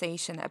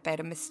conversation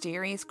about a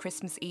mysterious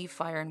Christmas Eve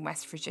fire in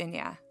West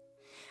Virginia.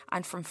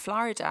 And from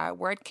Florida,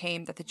 word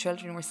came that the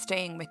children were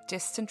staying with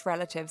distant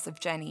relatives of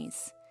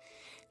Jenny's.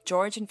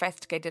 George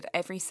investigated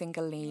every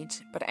single lead,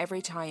 but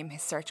every time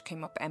his search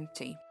came up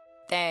empty.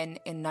 Then,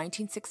 in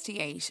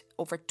 1968,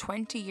 over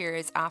 20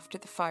 years after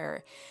the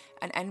fire,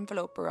 an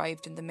envelope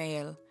arrived in the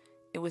mail.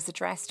 It was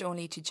addressed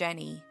only to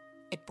Jenny.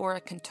 It bore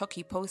a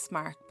Kentucky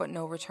postmark, but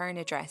no return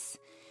address.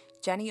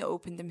 Jenny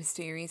opened the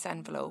mysterious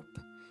envelope.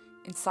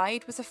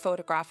 Inside was a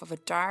photograph of a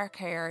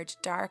dark-haired,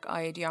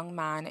 dark-eyed young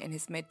man in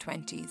his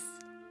mid-20s.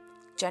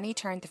 Jenny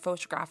turned the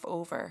photograph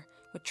over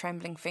with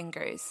trembling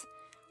fingers.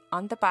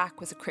 On the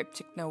back was a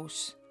cryptic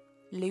note.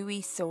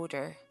 Louis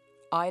Sodor,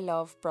 I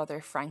love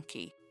brother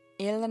Frankie.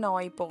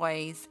 Illinois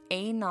boys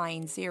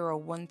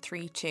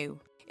A90132.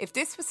 If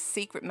this was a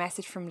secret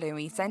message from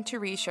Louis sent to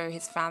reassure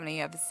his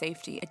family of his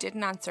safety, it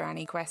didn't answer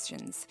any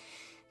questions.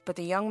 But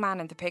the young man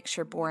in the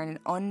picture bore an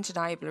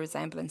undeniable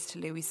resemblance to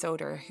Louis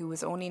Sodor, who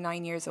was only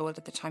 9 years old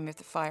at the time of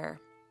the fire.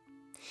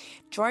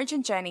 George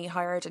and Jenny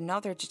hired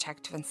another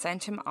detective and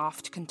sent him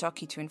off to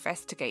Kentucky to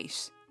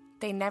investigate.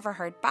 They never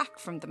heard back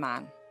from the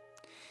man.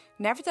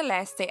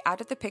 Nevertheless, they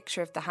added the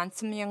picture of the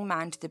handsome young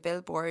man to the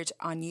billboard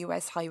on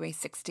US Highway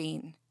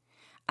 16,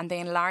 and they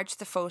enlarged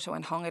the photo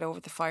and hung it over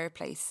the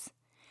fireplace.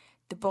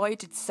 The boy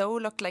did so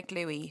look like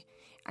Louis,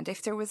 and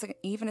if there was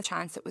even a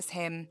chance it was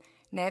him,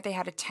 now they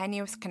had a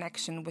tenuous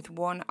connection with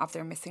one of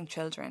their missing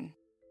children.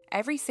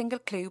 Every single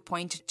clue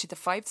pointed to the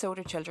 5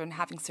 Sodor children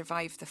having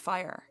survived the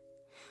fire.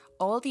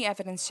 All the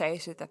evidence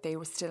shouted that they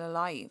were still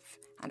alive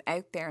and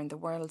out there in the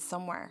world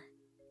somewhere.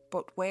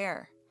 But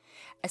where?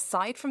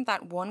 Aside from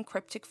that one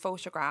cryptic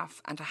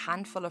photograph and a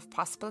handful of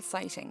possible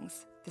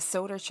sightings, the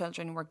Sodor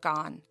children were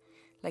gone,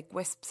 like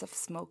wisps of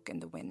smoke in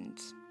the wind.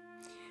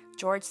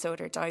 George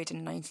Sodor died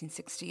in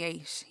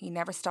 1968. He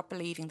never stopped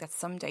believing that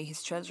someday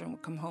his children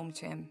would come home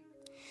to him.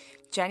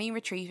 Jenny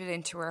retreated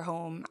into her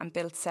home and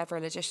built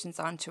several additions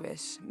onto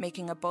it,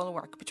 making a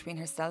bulwark between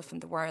herself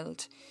and the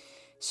world.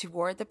 She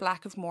wore the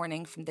black of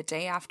mourning from the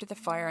day after the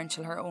fire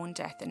until her own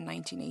death in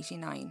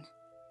 1989.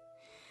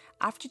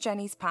 After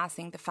Jenny's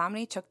passing, the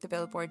family took the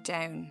billboard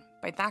down.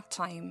 By that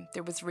time,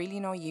 there was really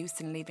no use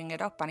in leaving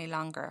it up any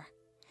longer.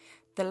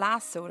 The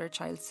last Sodor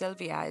child,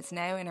 Sylvia, is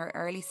now in her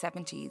early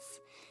 70s.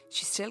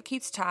 She still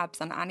keeps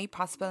tabs on any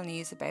possible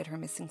news about her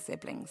missing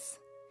siblings.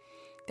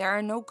 There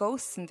are no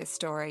ghosts in this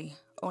story,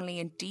 only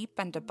a deep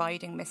and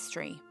abiding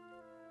mystery.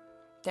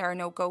 There are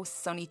no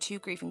ghosts, only 2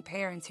 grieving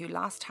parents who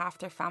lost half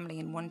their family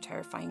in one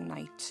terrifying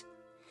night.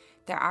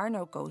 There are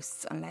no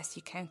ghosts unless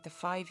you count the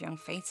 5 young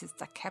faces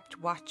that kept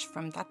watch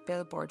from that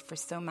billboard for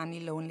so many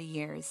lonely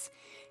years,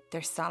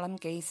 their solemn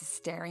gazes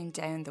staring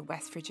down the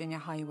West Virginia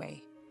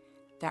highway.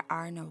 There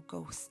are no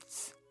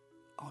ghosts,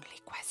 only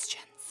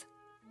questions.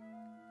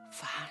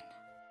 Fan.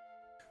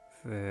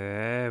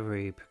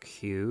 Very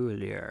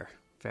peculiar.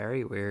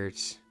 Very weird.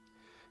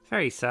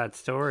 Very sad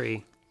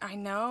story. I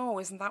know.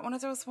 Isn't that one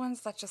of those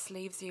ones that just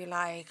leaves you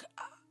like,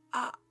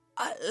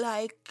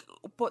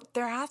 but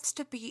there has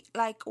to be,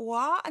 like,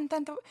 what? And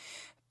then the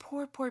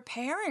poor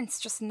parents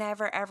just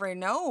never ever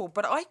know.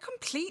 But I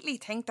completely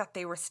think that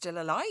they were still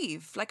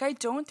alive. Like, I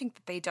don't think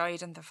that they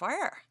died in the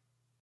fire.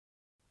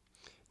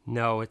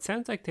 No, it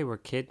sounds like they were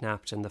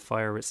kidnapped and the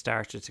fire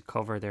started to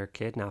cover their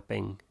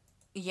kidnapping.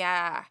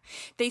 Yeah,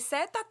 they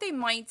said that they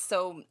might.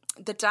 So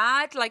the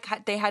dad,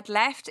 they had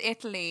left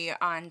Italy,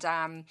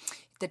 and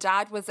the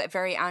dad was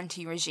very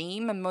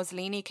anti-regime, and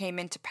Mussolini came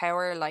into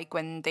power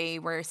when they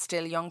were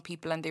still young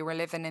people and they were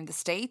living in the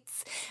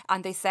States.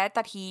 And they said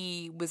that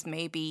he was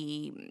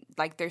maybe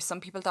there's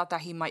some people thought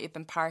that he might have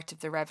been part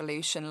of the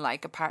revolution,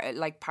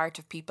 part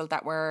of people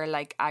that were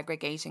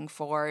aggregating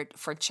for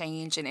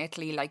change in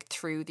Italy,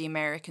 through the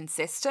American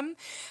system.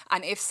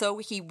 And if so,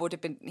 he would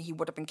have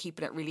been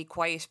keeping it really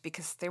quiet,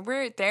 because there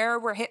were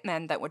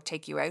hitmen that would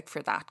take you out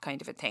for that kind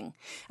of a thing.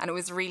 And it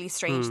was really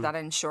strange that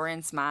an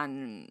insurance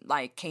man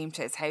came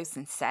to his house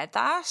and said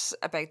that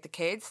about the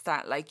kids,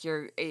 that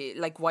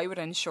why would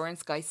an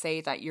insurance guy say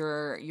that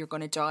you're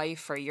going to die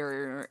for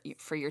your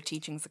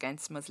teachings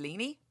against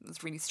Mussolini? It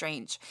was really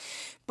strange.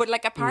 But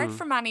apart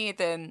from any of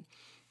the,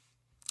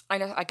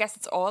 I guess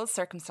it's all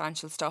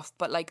circumstantial stuff,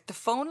 but the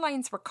phone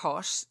lines were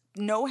cut.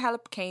 No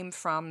help came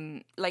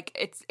from,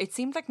 it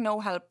seemed like no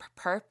help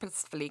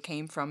purposefully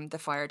came from the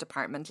fire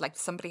department,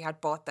 somebody had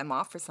bought them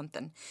off or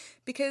something,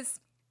 because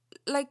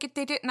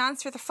they didn't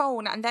answer the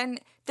phone. And then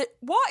the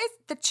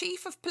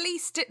chief of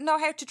police didn't know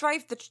how to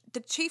drive, the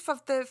chief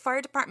of the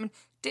fire department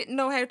didn't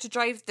know how to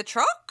drive the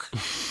truck.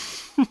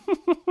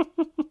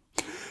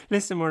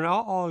 Listen, we're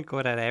not all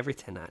good at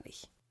everything, Annie.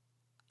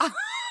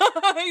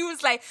 He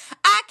was like,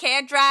 I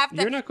can't drive.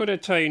 You're not good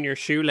at tying your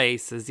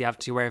shoelaces. You have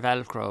to wear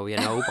Velcro,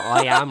 but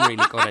I am really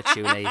good at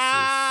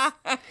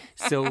shoelaces.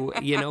 So,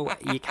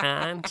 you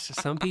can't.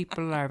 Some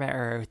people are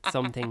better at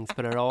some things,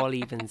 but it all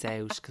evens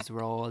out because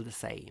we're all the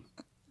same.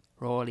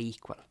 We're all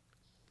equal.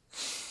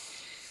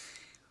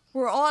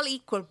 We're all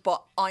equal,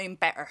 but I'm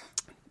better.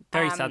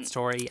 Very sad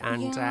story.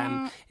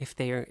 And if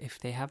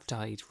they have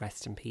died,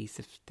 rest in peace.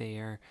 If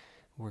they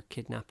were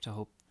kidnapped,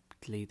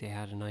 hopefully they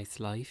had a nice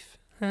life.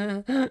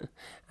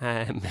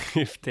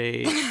 If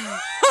they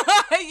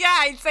yeah,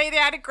 I'd say they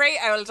had a great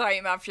old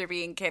time after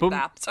being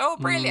kidnapped. Oh,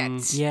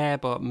 brilliant. Yeah,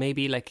 but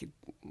maybe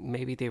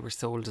they were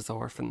sold as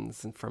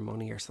orphans and for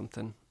money or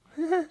something.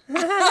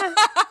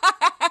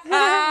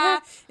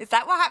 Is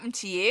that what happened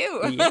to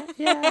you?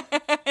 Yeah.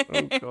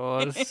 Oh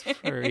God,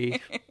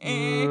 very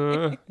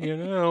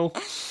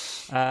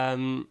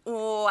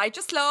I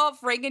just love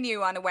ringing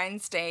you on a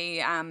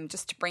Wednesday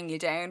just to bring you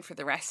down for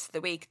the rest of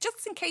the week,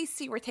 just in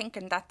case you were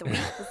thinking that the week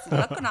was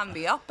looking on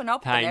the up and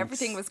up. Thanks. And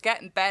everything was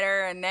getting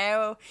better, and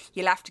now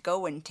you'll have to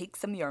go and take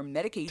some of your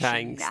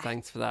medication.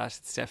 Thanks for that.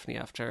 It's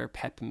definitely after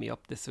pepping me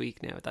up this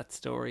week now, that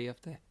story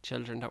of the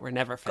children that were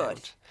never found.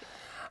 Good.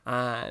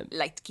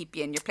 Like to keep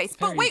you in your place.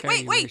 Very, but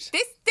wait. weird.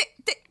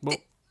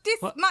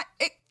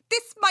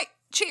 This might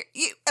cheer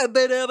you.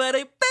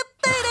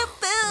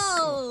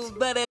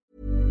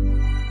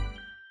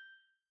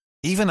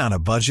 Even on a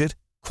budget,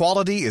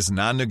 quality is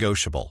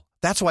non-negotiable.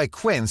 That's why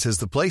Quince is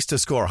the place to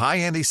score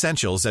high-end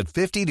essentials at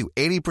 50 to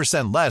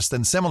 80% less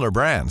than similar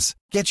brands.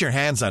 Get your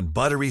hands on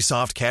buttery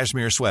soft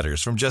cashmere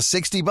sweaters from just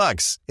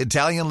 $60,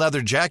 Italian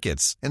leather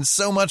jackets, and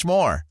so much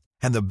more.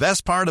 And the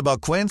best part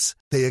about Quince,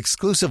 they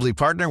exclusively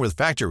partner with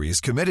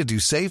factories committed to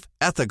safe,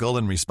 ethical,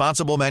 and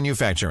responsible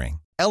manufacturing.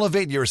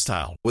 Elevate your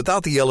style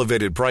without the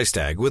elevated price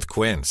tag with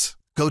Quince.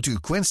 Go to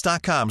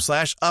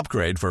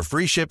quince.com/upgrade for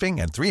free shipping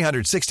and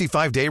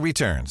 365-day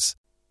returns.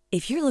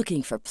 If you're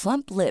looking for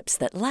plump lips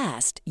that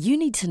last, you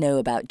need to know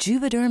about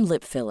Juvederm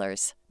lip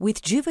fillers.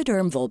 With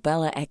Juvederm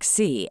Volbella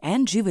XC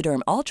and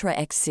Juvederm Ultra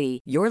XC,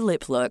 your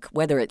lip look,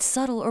 whether it's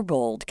subtle or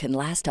bold, can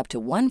last up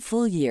to 1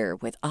 full year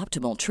with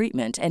optimal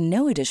treatment and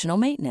no additional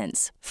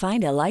maintenance.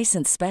 Find a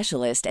licensed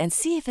specialist and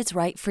see if it's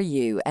right for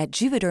you at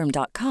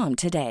Juvederm.com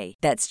today.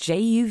 That's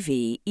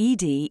JUVEDERM.com.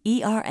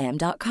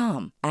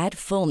 Add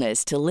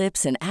fullness to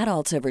lips in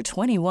adults over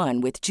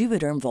 21 with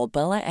Juvederm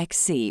Volbella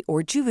XC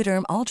or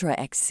Juvederm Ultra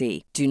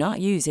XC. Do not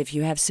use if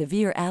you have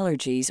severe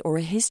allergies or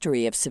a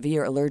history of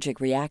severe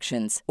allergic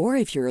reactions, or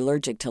if you're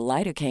allergic to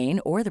lidocaine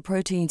or the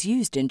proteins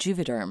used in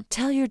Juvederm.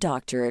 Tell your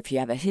doctor if you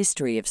have a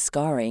history of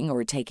scarring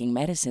or taking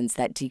medicines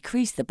that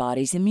decrease the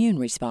body's immune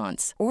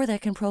response or that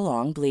can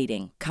prolong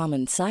bleeding.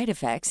 Common side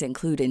effects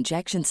include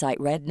injection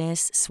site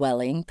redness,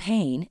 swelling,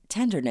 pain,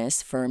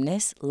 tenderness,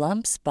 firmness,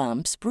 lumps,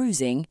 bumps,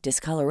 bruising,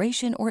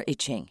 discoloration, or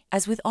itching.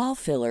 As with all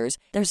fillers,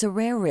 there's a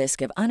rare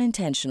risk of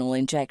unintentional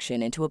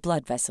injection into a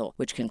blood vessel,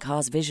 which can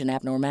cause vision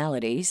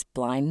abnormalities,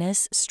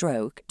 blindness,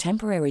 stroke,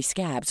 temporary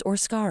scabs, or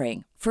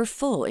scarring. For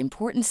full,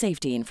 important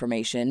safety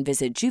information,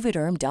 visit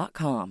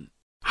Juvederm.com.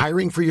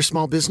 Hiring for your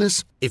small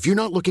business? If you're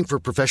not looking for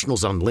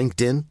professionals on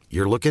LinkedIn,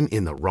 you're looking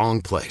in the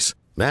wrong place.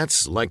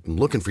 That's like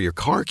looking for your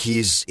car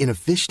keys in a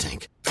fish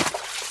tank.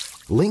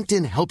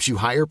 LinkedIn helps you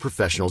hire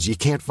professionals you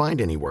can't find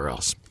anywhere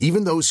else,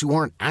 even those who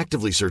aren't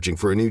actively searching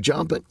for a new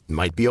job but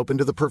might be open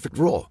to the perfect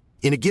role.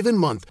 In a given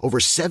month, over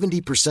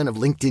 70% of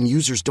LinkedIn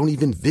users don't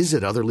even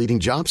visit other leading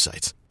job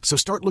sites. So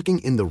start looking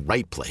in the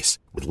right place.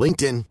 With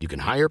LinkedIn, you can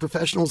hire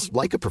professionals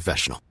like a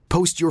professional.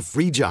 Post your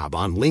free job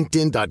on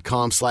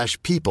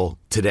linkedin.com/people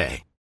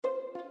today.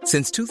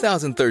 Since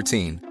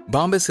 2013,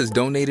 Bombas has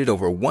donated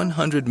over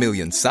 100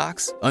 million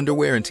socks,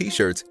 underwear, and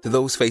T-shirts to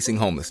those facing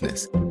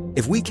homelessness.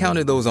 If we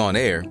counted those on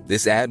air,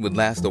 this ad would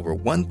last over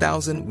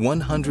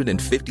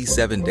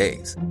 1,157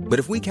 days. But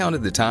if we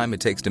counted the time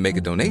it takes to make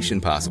a donation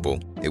possible,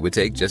 it would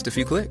take just a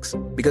few clicks.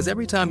 Because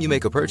every time you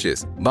make a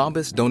purchase,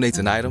 Bombas donates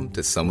an item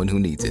to someone who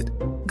needs it.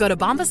 Go to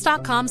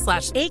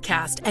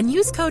bombas.com/ACAST and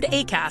use code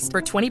ACAST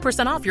for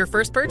 20% off your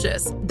first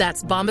purchase.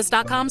 That's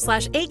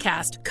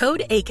bombas.com/ACAST,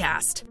 code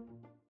ACAST.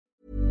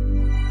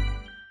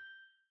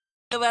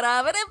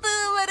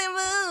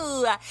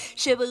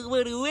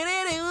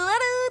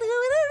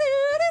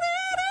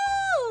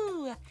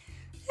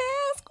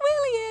 Ask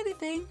Willie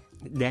anything.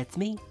 That's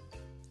me.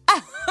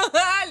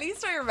 At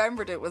least I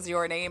remembered it was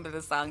your name of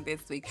the song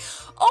this week.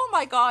 Oh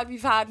my God,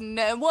 we've had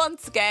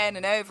once again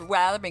an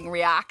overwhelming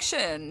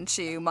reaction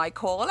to my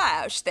call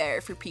out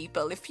there for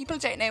people. If people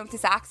don't know what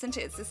this accent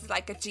is, this is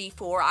like a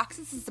G4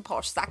 accent. This is the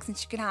poshest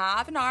accent you can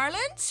have in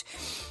Ireland.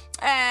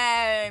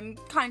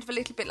 Kind of a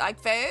little bit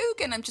like Vogue,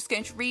 and I'm just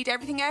going to read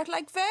everything out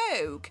like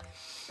Vogue.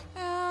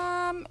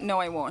 No,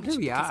 I won't. Oh,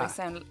 yeah. Because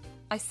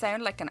I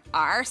sound like an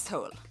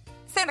arsehole.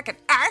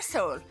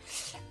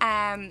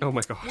 Oh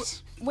my God.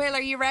 Will,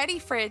 are you ready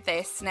for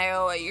this?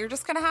 Now, you're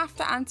just going to have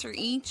to answer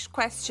each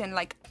question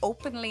like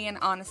openly and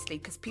honestly,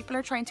 because people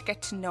are trying to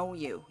get to know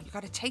you. You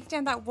got to take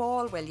down that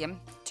wall,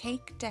 William.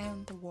 Take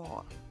down the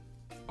wall.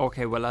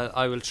 Okay, well,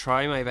 I will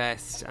try my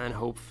best, and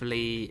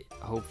hopefully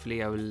I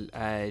will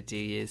do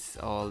you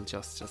all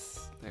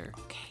justice there.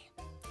 Okay.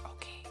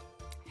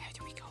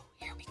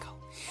 Here we go.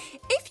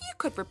 If you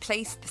could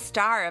replace the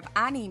star of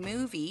any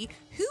movie,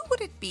 who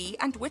would it be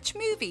and which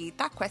movie?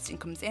 That question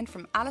comes in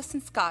from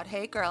Alison Scott.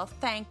 Hey girl,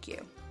 thank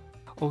you.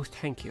 Oh,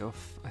 thank you.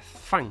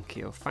 Thank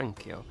you.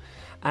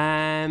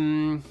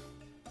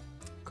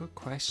 Good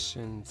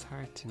question. It's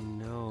hard to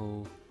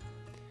know.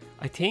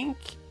 I think...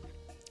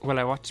 Well,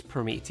 I watched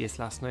Prometheus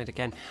last night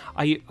again.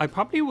 I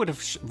probably would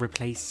have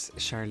replaced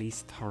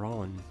Charlize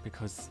Theron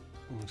because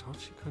I thought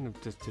she kind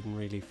of just didn't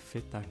really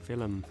fit that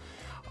film.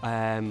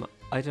 I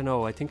don't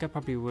know. I think I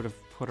probably would have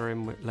put her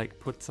in with,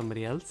 put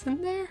somebody else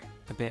in there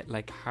a bit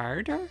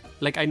harder.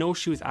 I know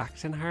she was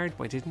acting hard,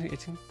 but I don't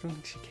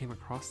think she came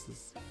across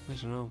as. I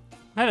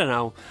don't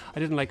know. I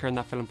didn't like her in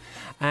that film.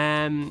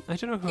 I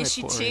don't know who. Is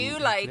she too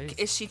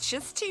Is she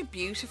just too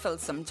beautiful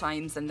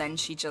sometimes? And then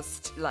she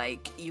just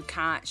you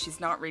can't. She's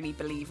not really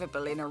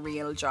believable in a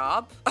real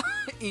job,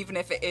 even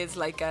if it is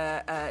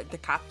the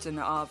captain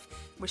of.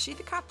 Was she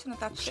the captain of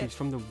that ship? She's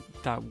from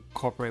that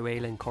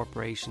Whaling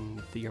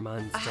Corporation, your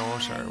man's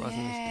daughter,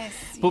 wasn't it?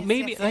 But yes,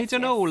 maybe I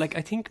don't know. yes.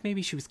 I think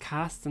maybe she was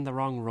cast in the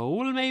wrong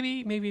role.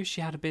 Maybe if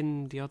she had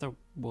been the other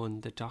one,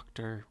 the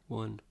doctor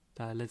one,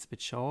 the Elizabeth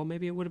Shaw,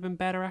 maybe it would have been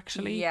better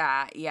actually.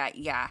 Yeah.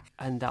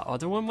 And that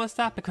other one was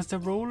that because the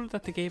role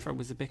that they gave her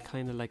was a bit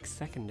kind of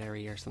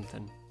secondary or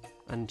something.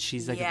 And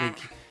she's a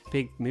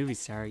big movie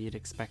star. You'd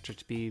expect her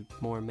to be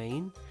more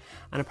main,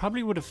 and it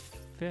probably would have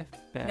fit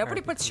better.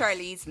 Nobody puts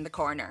Charlize in the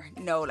corner.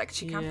 No,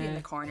 she can't be in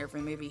the corner of a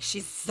movie.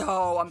 She's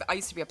so. I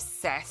used to be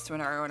obsessed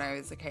when I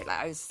was a kid.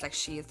 I was just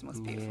she is the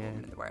most beautiful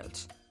woman in the world.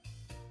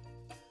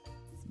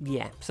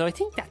 Yeah, so I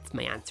think that's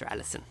my answer,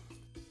 Alison.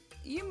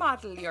 You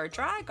model your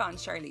drag on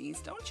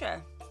Charlize, don't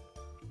you?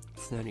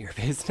 It's none of your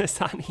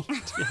business, Annie. To be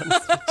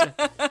honest with you,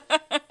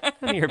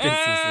 none of your business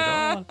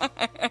at all.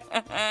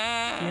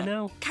 You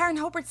know. Karen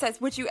Hobart says,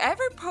 would you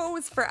ever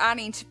pose for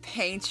Annie to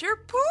paint your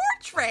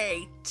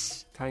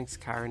portrait? Thanks,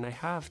 Karen. I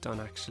have done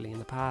actually in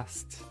the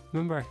past.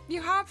 Remember?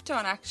 You have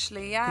done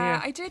actually,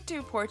 yeah. I did do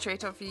a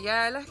portrait of you,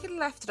 yeah. I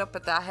left it up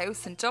at that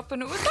house in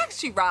Dublin. It was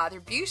actually rather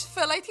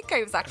beautiful. I think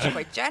I was actually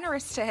quite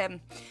generous to him.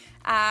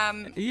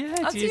 I'll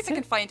see if I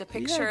can find a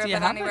picture of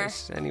it anywhere.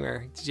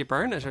 Did you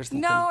burn it or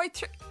something? No,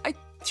 I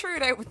threw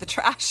it out with the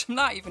trash. I'm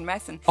not even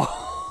messing.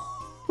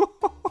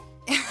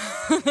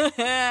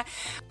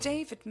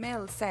 David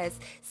Mill says,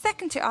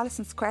 second to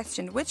Alison's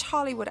question, which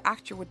Hollywood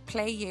actor would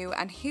play you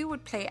and who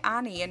would play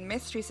Annie in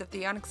Mysteries of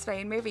the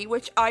Unexplained Movie,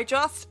 which I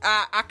just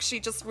actually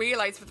just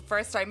realised for the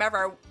first time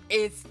ever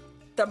is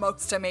the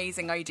most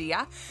amazing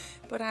idea.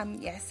 But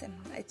yes,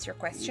 it's your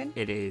question.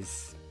 It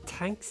is.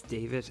 Thanks,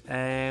 David.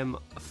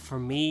 For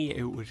me,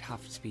 it would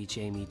have to be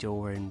Jamie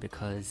Dornan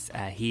because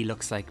he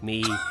looks like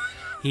me.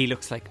 He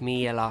looks like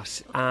me a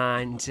lot.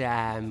 And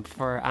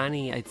for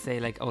Annie, I'd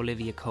say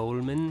Olivia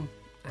Colman.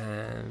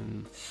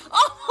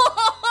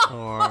 Or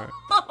why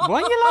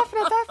are you laughing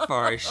at that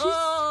for? She's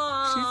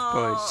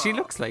good. She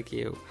looks like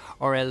you.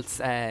 Or else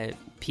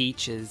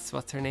Peaches.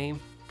 What's her name?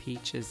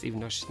 Peaches,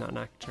 even though she's not an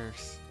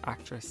actress.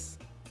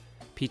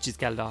 Peaches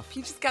Geldof.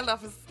 Peaches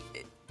Geldof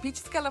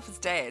is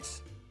dead.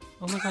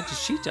 Oh my God, did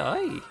she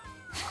die?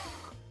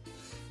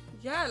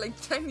 Yeah, like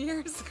 10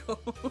 years ago.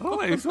 Oh,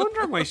 I was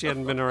wondering why she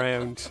hadn't been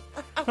around.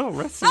 Oh,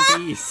 rest in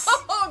peace.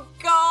 Oh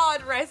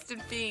God, rest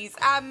in peace.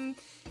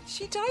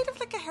 She died of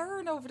like a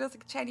heroin overdose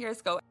like 10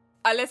 years ago.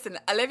 Listen,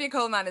 Olivia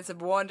Colman is a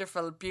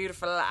wonderful,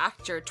 beautiful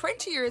actor,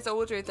 20 years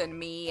older than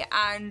me,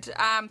 and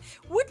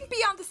wouldn't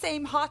be on the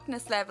same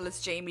hotness level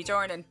as Jamie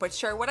Dornan, but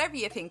sure, whatever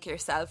you think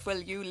yourself, will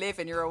you live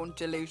in your own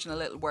delusional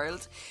little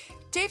world.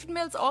 David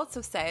Mills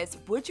also says,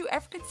 would you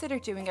ever consider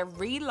doing a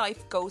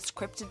real-life ghost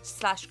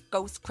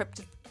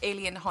cryptid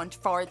alien hunt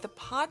for the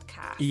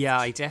podcast? Yeah,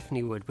 I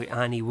definitely would, but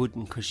Annie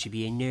wouldn't because she'd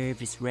be a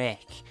nervous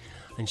wreck.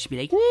 And she'd be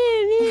like,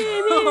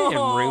 and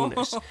ruin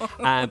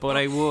it. But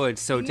I would.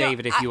 So,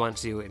 David, if you want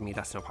to do it with me,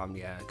 that's no problem.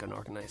 Yeah, I can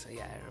organise it.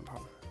 Yeah, no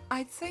problem.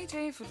 I'd say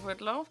David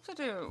would love to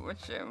do it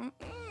with you.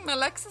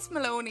 Alexis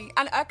Maloney.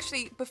 And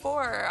actually,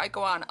 before I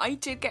go on, I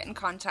did get in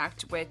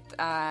contact with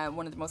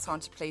one of the most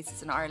haunted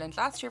places in Ireland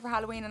last year for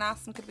Halloween and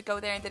asked them could we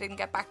go there, and they didn't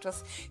get back to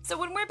us. So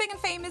when we're big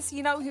and famous,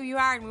 you know who you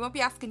are and we won't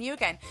be asking you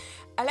again.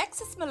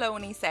 Alexis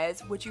Maloney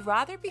says, would you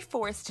rather be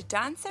forced to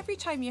dance every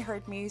time you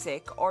heard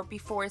music or be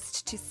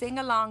forced to sing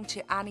along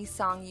to any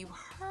song you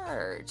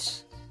heard?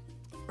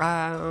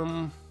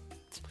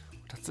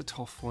 That's a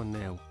tough one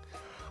now.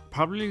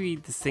 Probably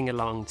the sing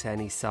along to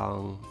any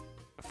song,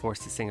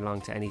 forced to sing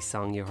along to any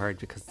song you heard,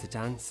 because the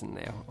dancing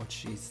now, oh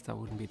jeez, that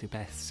wouldn't be the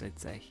best, I'd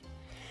say.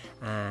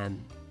 Well,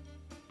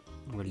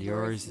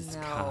 yours is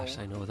Cat,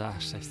 I know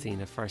that. I've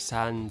seen it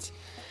firsthand.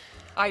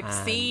 I've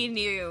seen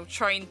you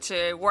trying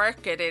to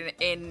work it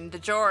in the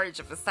George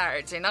of a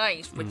Saturday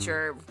night with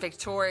your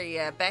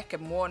Victoria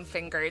Beckham one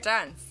finger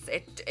dance.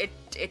 It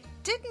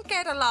didn't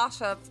get a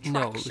lot of traction.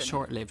 No, it was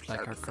short-lived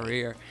like her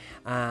career.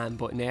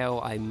 But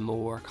now I'm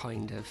more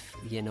kind of,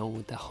 you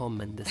know, the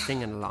hum and the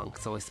singing along.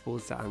 So I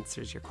suppose that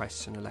answers your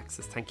question,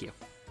 Alexis. Thank you.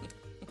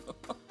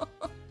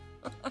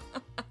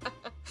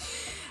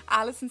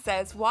 Alison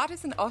says, what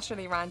is an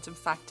utterly random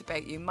fact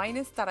about you? Mine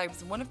is that I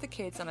was one of the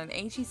kids on an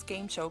 80s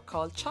game show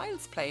called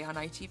Child's Play on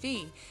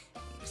ITV.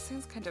 It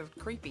sounds kind of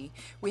creepy.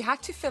 We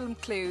had to film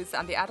clues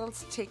and the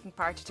adults taking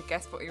part to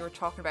guess what we were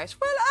talking about.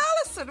 Well,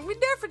 Alison, we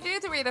never knew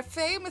that we had a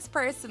famous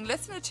person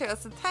listening to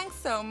us, and thanks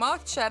so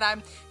much.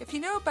 And if you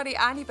know about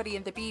anybody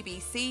in the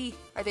BBC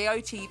or the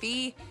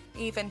ITV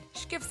even,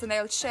 just give us an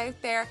old shout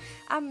there.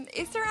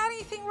 Is there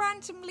anything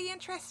randomly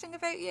interesting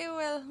about you?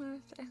 Well,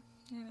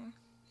 you know.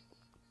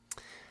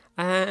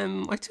 I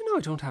don't know,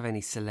 I don't have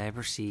any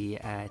celebrity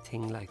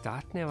thing like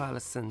that now,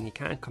 Alison. You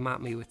can't come at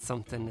me with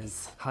something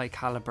as high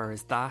calibre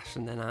as that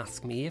and then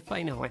ask me if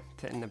I know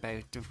anything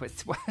about it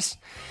with what.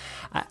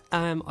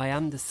 I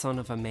am the son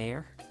of a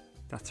mayor.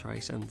 That's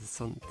right, I'm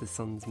the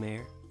son's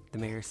mayor. The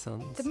mayor's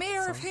son. The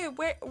mayor of who?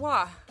 Where?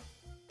 What?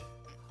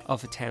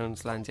 Of a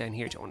town's land down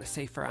here. Do you want to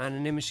say for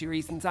anonymity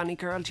reasons, Annie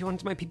girl? Do you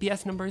want my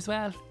PPS number as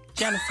well?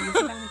 Jealousy, is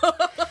it,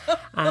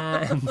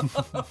 Annie?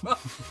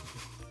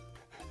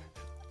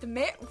 The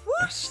mayor?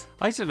 What?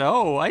 I don't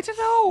know.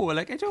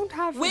 Like, I don't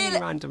have any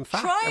random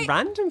fact. A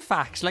random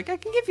fact. Like, I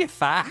can give you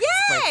facts.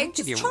 Yeah,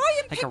 just try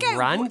and pick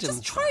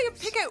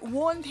out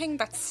one thing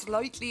that's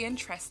slightly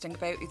interesting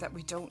about you that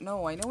we don't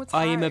know. I know it's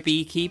hard. I'm a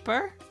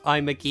beekeeper.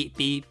 I'm a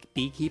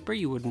beekeeper.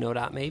 You wouldn't know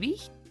that,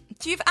 maybe.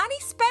 Do you have any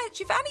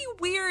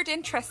weird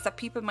interests that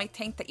people might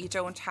think that you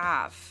don't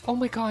have? Oh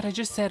my God, I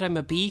just said I'm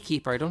a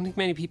beekeeper. I don't think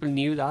many people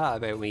knew that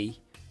about me.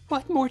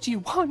 What more do you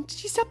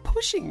want? You stop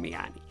pushing me,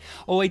 Annie.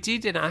 Oh, I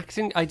did an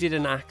acting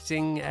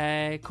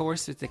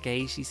course with the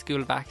Gaiety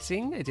School of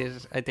Acting. I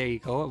did. There you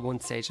go. At one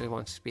stage, I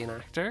wanted to be an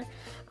actor,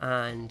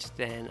 and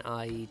then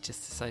I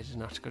just decided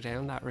not to go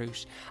down that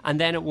route. And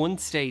then at one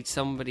stage,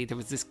 there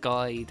was this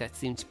guy that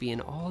seemed to be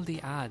in all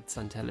the ads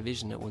on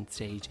television at one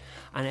stage,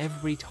 and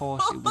everybody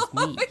thought it was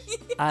me.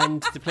 Yeah.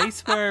 And the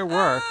place where I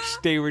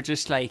worked, they were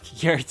just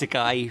like, "You're the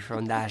guy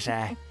from that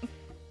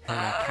car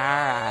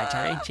ad,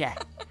 aren't you?"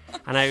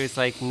 And I was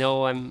like,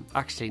 no, I'm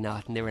actually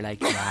not. And they were like,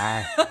 you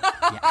are. You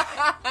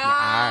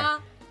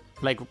are.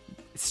 Like,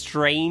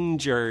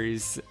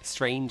 strangers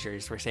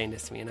were saying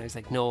this to me. And I was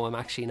like, no, I'm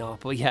actually not.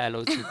 But yeah,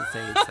 loads of people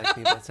say it's like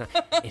me, but it's not.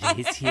 It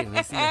is you,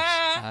 isn't it?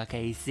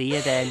 Okay, see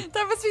you then.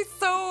 That must be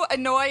so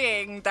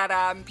annoying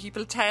that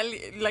people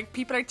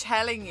are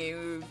telling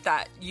you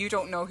that you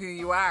don't know who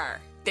you are.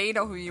 They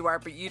know who you are,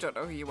 but you don't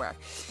know who you are.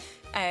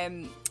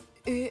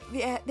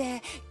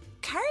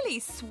 Carly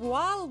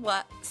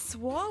Swalwell.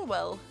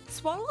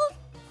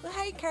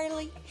 Hi,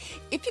 Carly.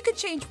 If you could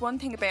change one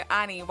thing about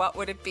Annie, what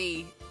would it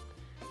be?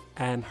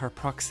 Her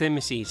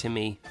proximity to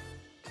me.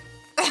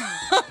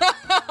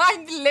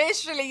 I'm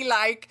literally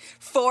like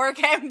 4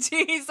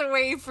 counties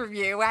away from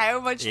you. How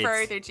much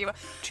further do you want?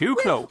 Too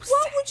close.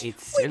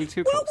 It's still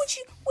too close. What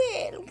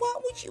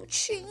would you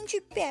change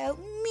about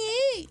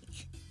me?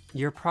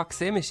 Your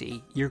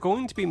proximity. You're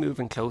going to be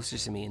moving closer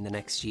to me in the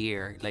next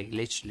year. Like,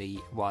 literally,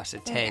 a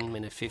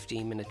 10-minute,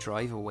 15-minute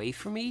drive away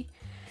from me?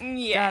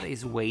 Yeah. That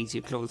is way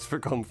too close for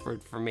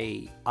comfort for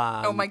me.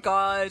 Oh my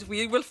God,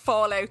 we will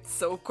fall out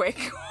so quick.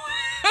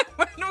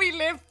 when we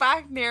live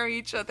back near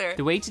each other.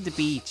 The way to the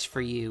beach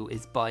for you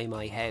is by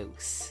my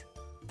house.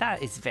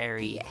 That is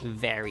very,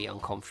 very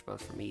uncomfortable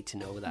for me to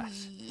know that.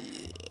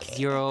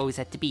 You're always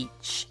at the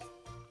beach.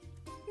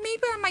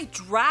 Maybe I might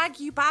drag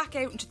you back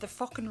out into the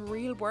fucking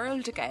real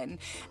world again.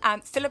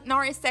 Philip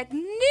Norris said,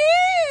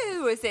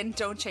 no, as in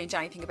don't change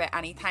anything about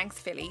Annie. Thanks,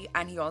 Philly.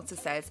 And he also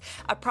says,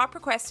 a proper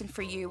question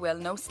for you, Will.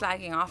 No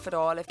slagging off at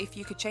all. If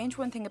you could change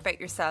one thing about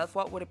yourself,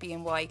 what would it be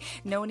and why?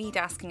 No need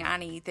asking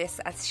Annie this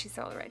as she's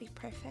already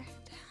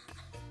perfect.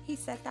 He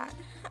said that.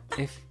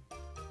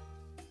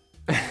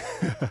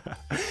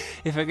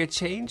 If I could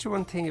change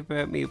one thing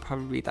about me, it would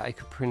probably be that I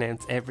could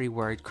pronounce every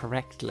word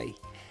correctly.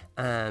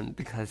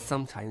 Because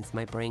sometimes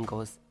my brain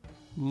goes,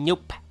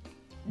 nope,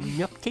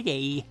 not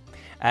today.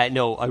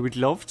 No, I would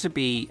love to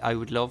be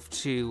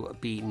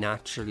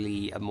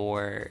naturally a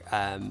more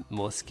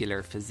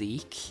muscular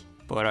physique,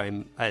 but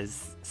I'm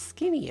as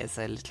skinny as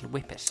a little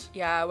whippet.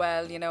 Yeah,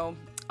 well, you know,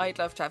 I'd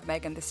love to have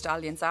Megan Thee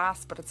Stallion's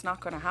ass, but it's not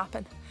going to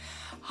happen.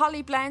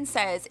 Holly Blen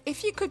says,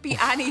 if you could be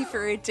Annie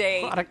for a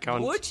day, what a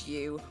cunt. Would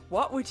you?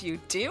 What would you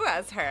do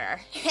as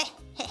her?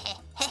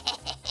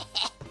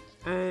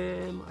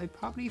 I'd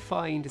probably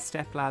find a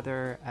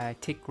stepladder, a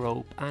tick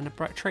rope, and a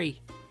tree.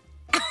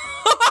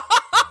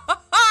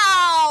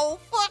 Oh,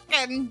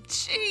 fucking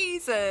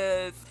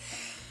Jesus!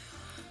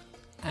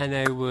 And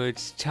I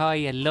would tie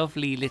a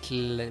lovely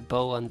little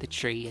bow on the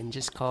tree and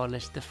just call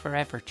it the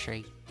Forever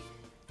Tree.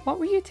 What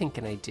were you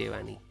thinking I'd do,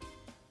 Annie?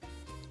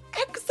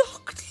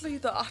 Exactly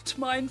that,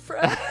 my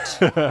friend.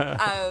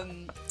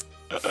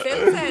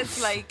 Phil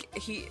says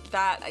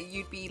that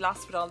you'd be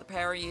lost with all the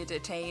power you'd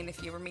attain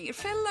if you were me.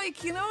 Phil,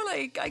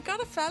 I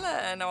got a fella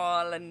and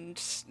all, and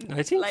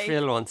I think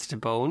Phil wants to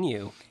bone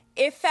you.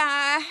 If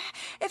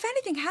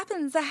anything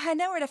happens, I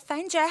know where to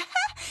find you.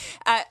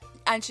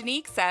 And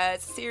Janique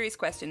says, serious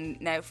question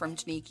now from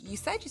Janique. You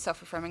said you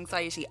suffer from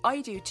anxiety.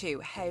 I do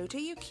too. How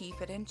do you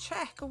keep it in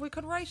check? We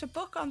could write a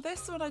book on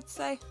this one, I'd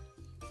say.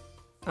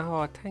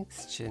 Oh,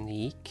 thanks,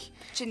 Janique.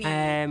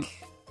 Janique.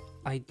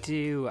 I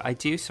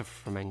do suffer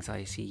from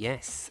anxiety,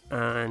 yes.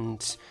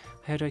 And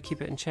how do I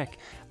keep it in check?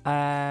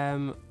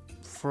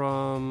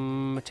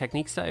 From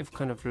techniques that I've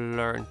kind of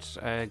learnt,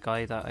 a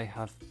guy that I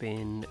have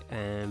been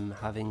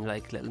having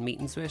like little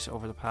meetings with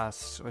over the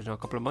past,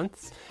 couple of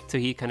months. So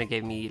he kind of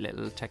gave me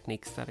little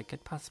techniques that I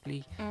could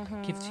possibly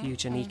give to you,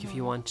 Janique, if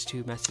you want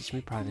to message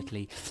me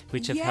privately,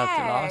 which have helped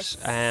a lot.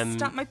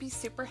 That might be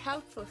super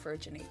helpful for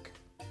Janique.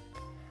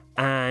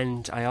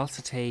 And I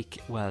also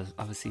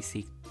obviously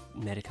seek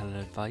medical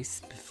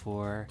advice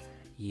before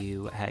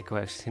you go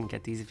out and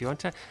get these if you want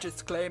to.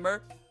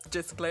 Disclaimer.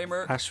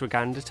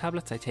 Ashwagandha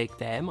tablets, I take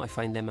them. I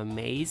find them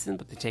amazing,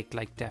 but they take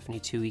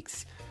definitely 2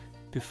 weeks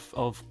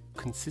of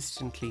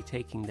consistently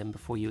taking them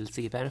before you will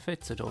see a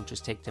benefit. So don't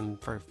just take them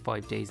for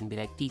 5 days and be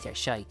like, these are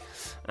shy.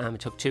 It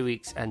took 2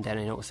 weeks and then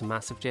I noticed a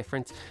massive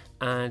difference.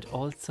 And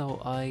also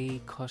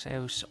I cut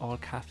out all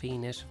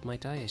caffeine out of my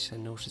diet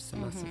and noticed a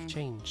massive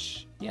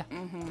change. Yeah,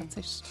 that's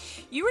it.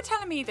 You were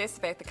telling me this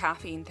about the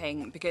caffeine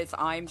thing because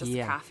I'm just a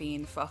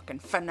caffeine fucking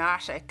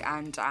fanatic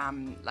and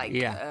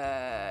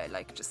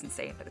just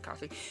insane for the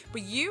coffee.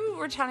 But you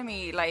were telling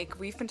me,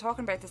 we've been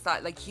talking about this,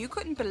 that you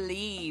couldn't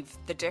believe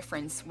the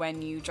difference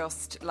when you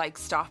just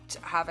stopped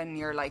having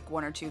your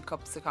 1 or 2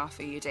 cups of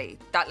coffee a day.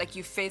 That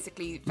you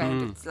physically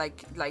found it's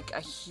like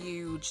a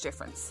huge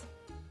difference.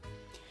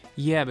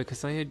 Yeah,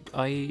 because I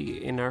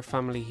in our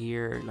family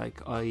here,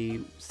 I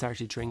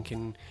started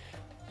drinking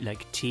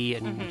tea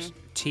and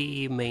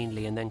tea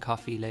mainly, and then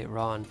coffee later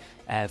on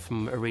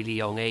from a really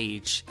young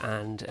age,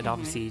 and it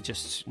obviously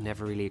just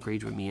never really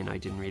agreed with me, and I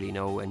didn't really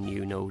know and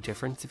knew no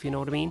difference, if you know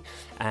what I mean.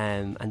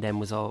 And then I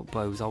was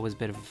always a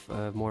bit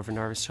of more of a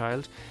nervous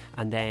child,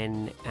 and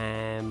then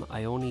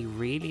I only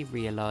really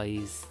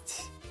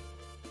realised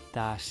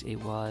that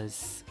it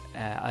was.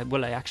 I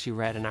actually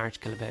read an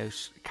article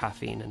about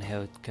caffeine and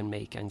how it can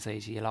make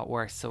anxiety a lot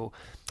worse.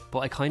 But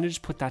I kind of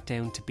just put that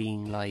down to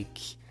being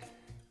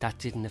that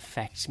didn't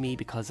affect me,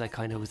 because I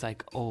kind of was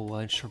oh,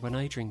 I'm sure when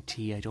I drink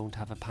tea I don't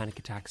have a panic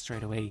attack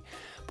straight away.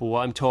 But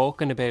what I'm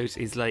talking about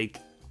is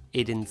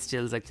it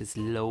instills this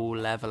low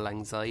level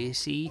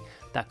anxiety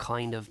that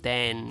kind of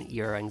then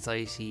your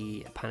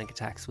anxiety panic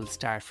attacks will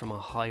start from a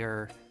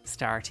higher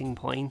starting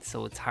point,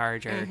 so it's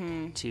harder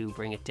to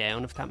bring it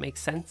down, if that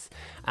makes sense.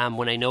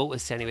 When I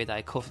noticed anyway that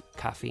I cut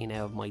caffeine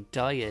out of my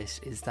diet,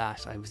 is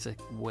that I was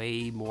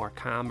way more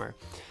calmer.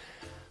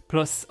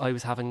 Plus I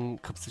was having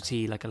cups of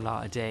tea a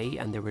lot a day,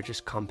 and they were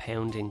just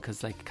compounding,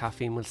 because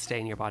caffeine will stay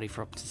in your body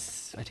for up to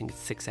I think it's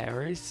 6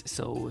 hours.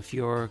 So if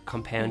you're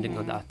compounding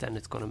on that, then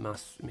it's going to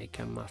make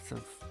a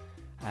massive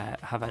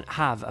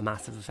have a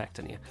massive effect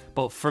on you.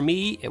 But for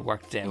me it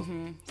worked out.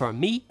 For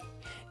me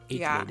it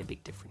made a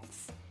big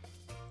difference.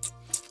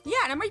 Yeah,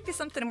 and it might be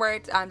something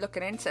worth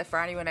looking into for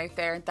anyone out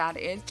there that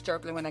is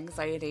struggling with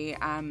anxiety,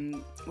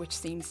 which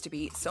seems to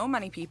be so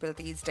many people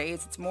these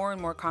days. It's more and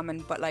more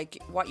common, but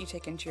like what you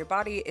take into your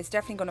body is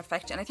definitely going to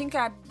affect you. And I think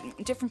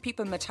different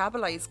people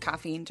metabolize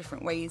caffeine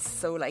different ways.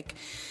 So like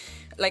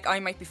I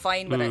might be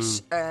fine with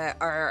it,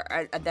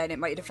 and then it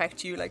might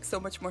affect you like so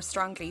much more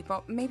strongly.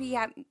 But maybe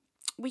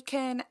we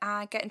can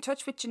get in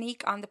touch with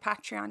Janique on the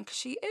Patreon, because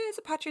she is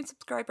a Patreon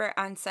subscriber,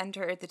 and send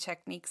her the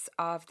techniques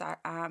of that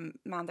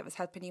man that was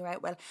helping you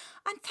out well.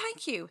 And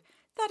thank you.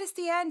 That is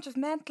the end of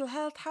Mental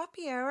Health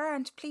Happy Hour,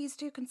 and please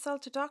do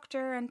consult a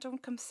doctor and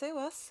don't come sue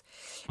us.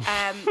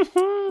 But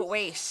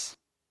wait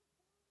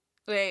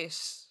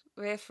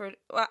for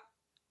what?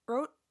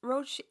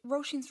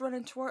 Roisin's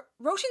running towards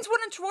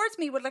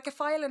me with like a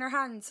file in her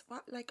hands.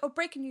 What? Like, oh,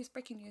 breaking news.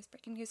 Okay,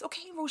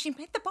 Roisin,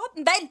 hit the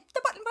button then.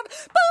 The button.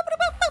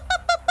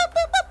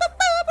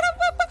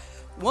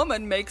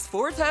 Woman makes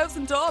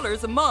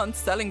 $4,000 a month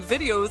selling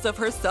videos of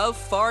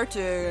herself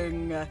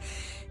farting.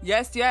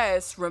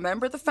 Yes.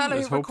 Remember the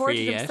fellow who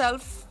recorded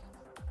himself?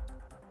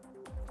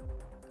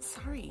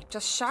 Sorry,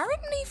 does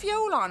Sharon Lee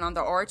Violon on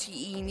the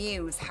RTE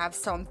News have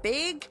some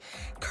big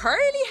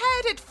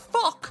curly-headed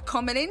fuck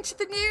coming into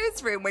the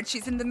newsroom when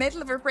she's in the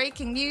middle of her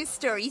breaking news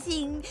story,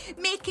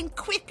 making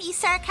quippy,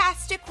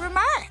 sarcastic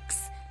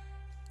remarks?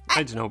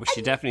 I don't know, but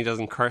she definitely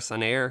doesn't curse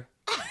on air.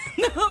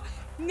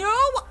 No,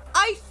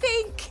 I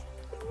think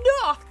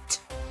not.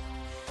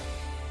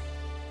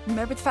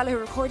 Remember the fellow who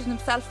recorded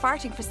himself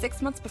farting for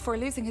 6 months before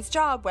losing his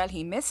job? Well,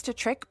 he missed a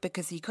trick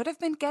because he could have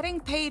been getting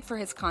paid for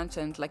his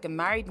content, like a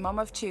married mum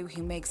of two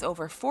who makes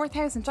over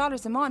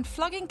 $4,000 a month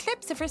flogging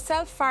clips of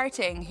herself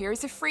farting.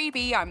 Here's a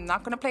freebie. I'm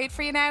not going to play it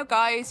for you now,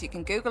 guys. You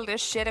can Google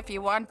this shit if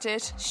you want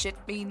it. Shit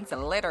means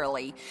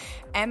literally.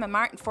 Emma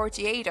Martin,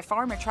 48, a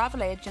former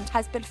travel agent,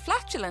 has been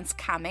flatulence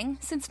camming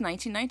since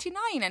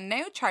 1999 and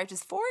now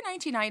charges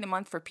 $4.99 a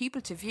month for people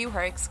to view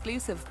her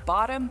exclusive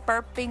bottom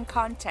burping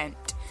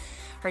content.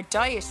 Her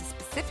diet is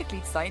specifically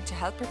designed to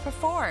help her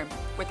perform,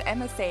 with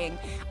Emma saying,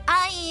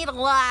 I eat a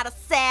lot of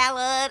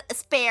salad,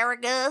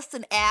 asparagus,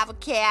 and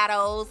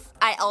avocados.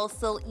 I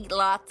also eat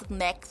lots of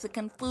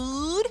Mexican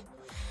food.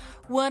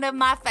 One of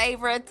my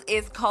favorites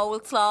is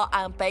coleslaw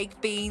and baked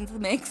beans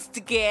mixed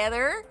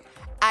together.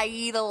 I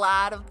eat a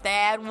lot of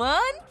that one.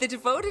 The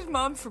devoted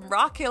mum from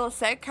Rock Hill,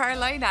 South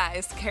Carolina,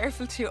 is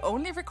careful to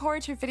only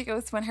record her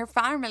videos when her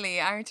family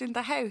aren't in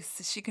the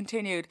house. She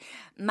continued,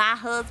 my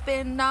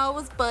husband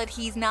knows, but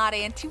he's not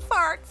into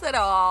farts at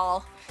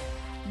all.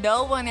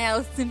 No one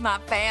else in my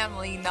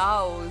family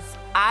knows.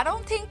 I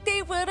don't think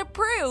they would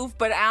approve,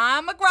 but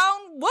I'm a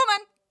grown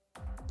woman.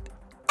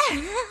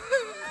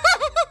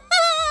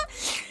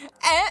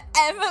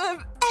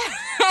 Emma.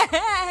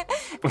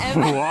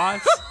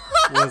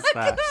 What was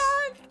that?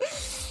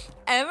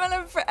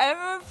 Emma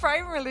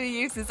primarily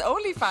uses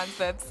OnlyFans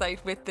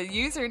website with the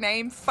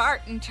username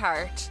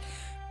Fartentart,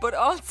 but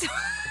also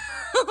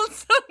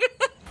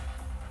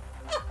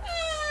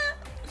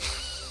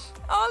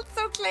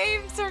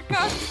claims her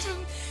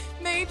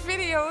custom-made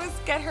videos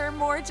get her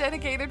more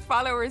dedicated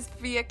followers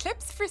via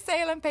clips for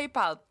sale on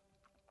PayPal.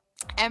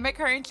 Emma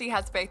currently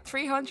has about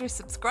 300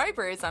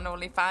 subscribers on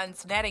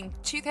OnlyFans, netting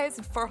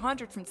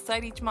 $2,400 from the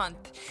site each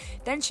month.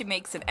 Then she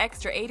makes an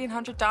extra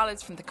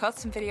 $1,800 from the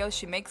custom videos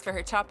she makes for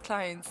her top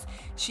clients.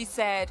 She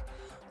said,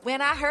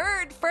 when I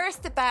heard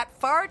first about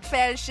fart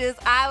fetishes,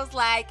 I was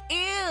like,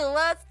 ew,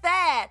 what's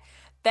that?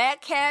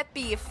 That can't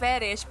be a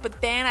fetish,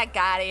 but then I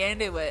got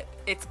into it.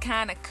 It's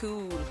kind of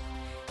cool.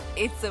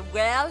 It's a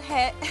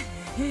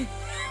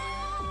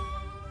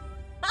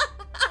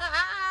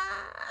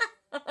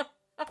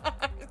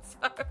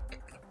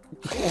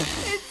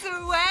It's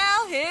a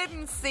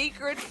well-hidden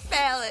secret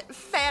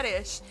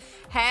fetish.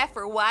 Half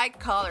are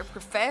white-collar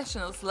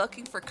professionals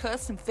looking for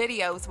custom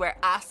videos where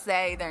I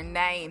say their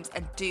names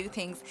and do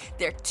things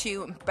they're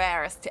too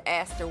embarrassed to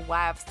ask their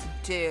wives to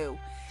do.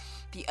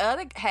 The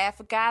other half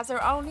of guys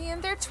are only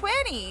in their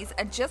 20s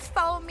and just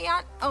follow me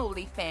on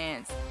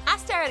OnlyFans. I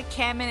started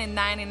camming in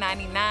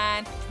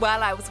 1999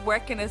 while I was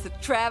working as a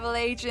travel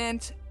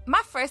agent.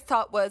 My first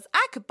thought was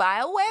I could buy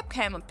a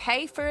webcam and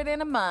pay for it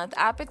in a month.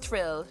 I'd be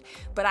thrilled.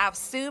 But I was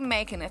soon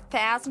making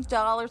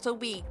 $1,000 a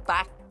week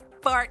by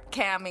fart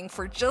camming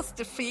for just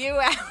a few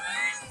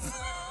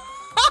hours.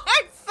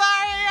 I'm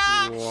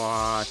sorry.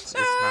 What is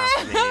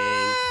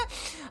happening?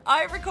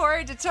 I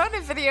record a ton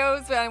of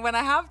videos when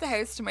I have the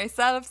house to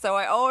myself, so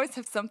I always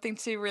have something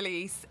to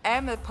release.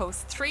 Emma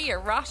posts 3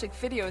 erotic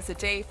videos a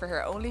day for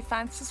her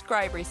OnlyFans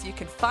subscribers. You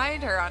can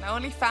find her on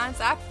OnlyFans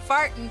at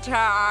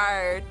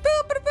Fartentard.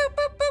 Boop, boop, boop,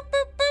 boop,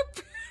 boop,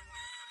 boop.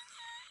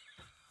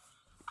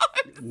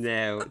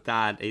 No,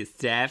 that is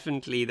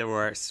definitely the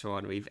worst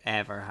one we've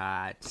ever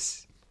had.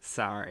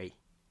 Sorry.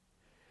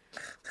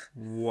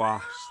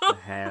 What the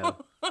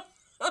hell?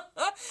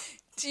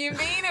 Do you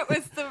mean it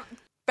was the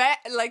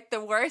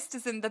the worst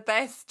is in the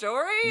best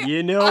story?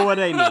 You know what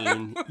I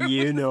mean.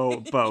 You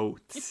know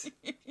both.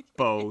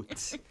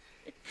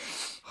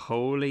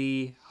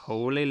 Holy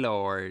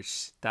Lord.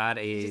 That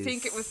is... Do you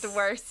think it was the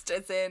worst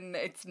as in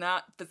it's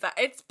not bizarre?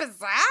 It's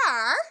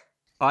bizarre?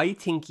 I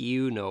think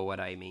you know what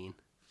I mean.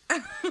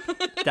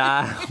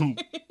 Damn.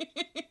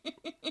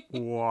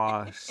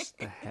 What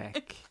the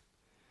heck?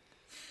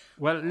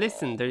 Well,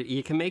 listen,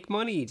 you can make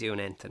money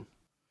doing anything.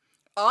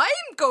 I'm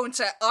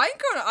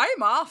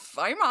off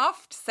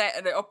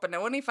setting it up an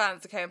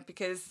OnlyFans account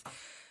because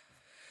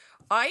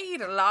I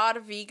eat a lot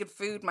of vegan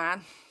food,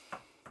 man.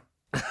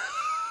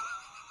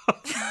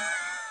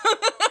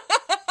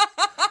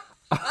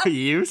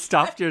 You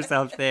stopped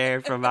yourself there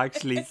from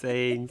actually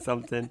saying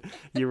something.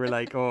 You were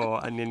like, oh,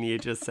 and then you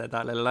just said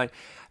that little line.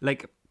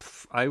 Like,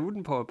 I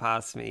wouldn't put it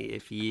past me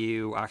if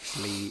you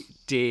actually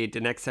did.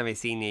 The next time I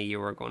seen you, you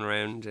were going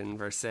around in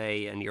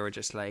Versailles and you were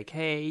just like,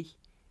 hey,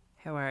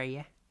 how are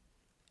you?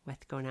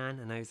 What's going on?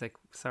 And I was like,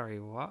 sorry,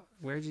 what?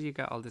 Where did you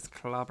get all this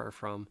clobber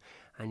from?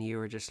 And you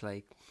were just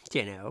like,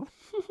 you know.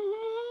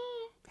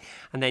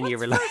 And then you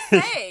were like...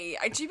 Versailles?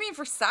 Do you mean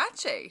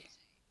Versace?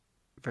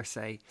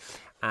 Versailles.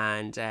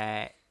 And...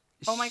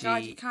 oh my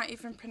God, you can't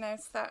even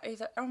pronounce that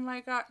either. Oh my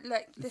God,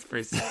 like this.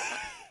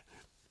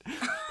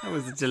 That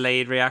was a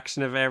delayed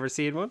reaction if I ever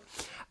seen one.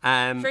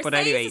 Versailles but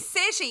anyway, is a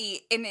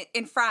city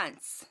in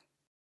France.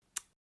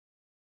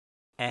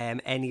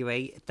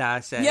 Anyway,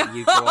 that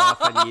you go off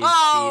and you'd be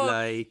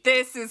like,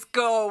 "This is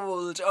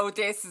gold. Oh,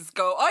 this is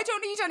gold. I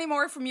don't need any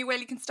more from you. Will,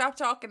 you can stop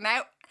talking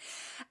now."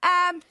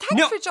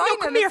 Thanks for joining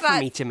us. Come here for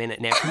me a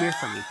minute now. Come here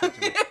for me for a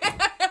minute.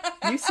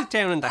 You sit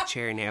down in that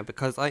chair now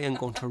because I am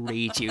going to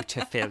read you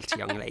to filth,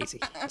 young lady.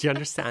 Do you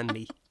understand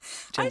me?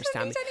 I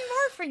don't need any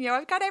more from you.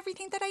 I've got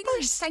everything that I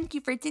need. Thank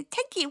you. Thank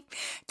you.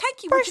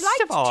 Would you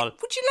like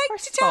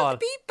to tell the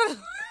people?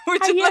 Are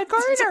you a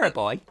girl or a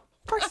boy?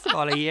 First of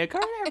all, are you a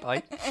girl or a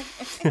boy?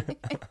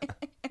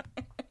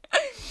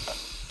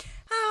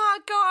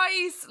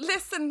 Guys,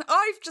 listen,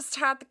 I've just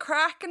had the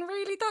crack and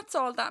really that's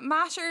all that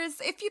matters.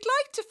 If you'd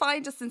like to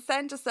find us and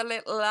send us a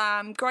little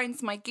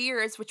Grinds My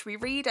Gears, which we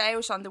read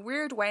out on the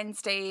Weird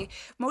Wednesday,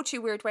 Motu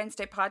Weird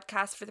Wednesday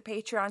podcast for the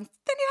Patreon,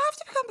 then you have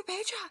to become a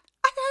Patreon.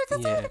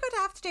 That's all you're going to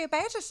have to do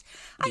about it.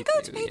 And go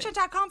to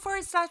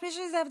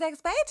patreon.com/Missions of the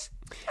Next Bed.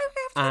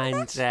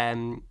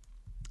 And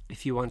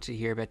if you want to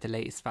hear about the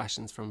latest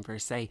fashions from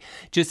Versailles,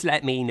 just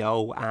let me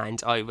know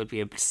and I will be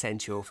able to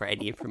send you over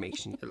any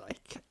information you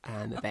like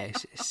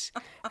about it,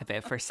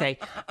 about Versailles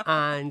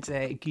and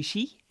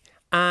Gucci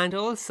and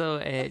also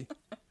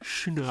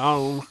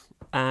Chanel,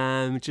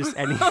 just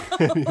any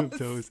of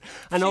those.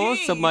 And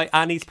also my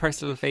Annie's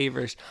personal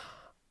favourite,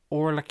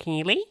 Orla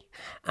Keeley.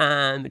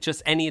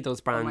 Just any of those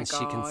brands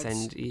she can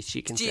send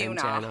you and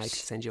I can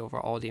send you over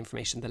all the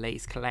information, the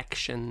latest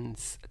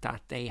collections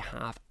that they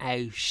have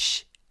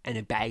out and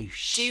about.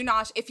 Do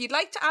not. If you'd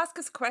like to ask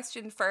us a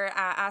question for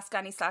Ask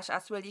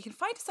Annie/Ask Will, you can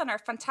find us on our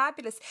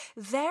fantabulous,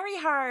 very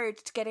hard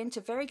to get into,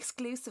 very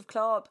exclusive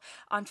club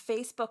on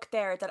Facebook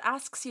there that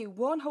asks you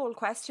one whole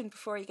question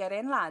before you get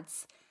in,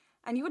 lads.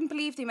 And you wouldn't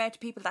believe the amount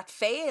of people that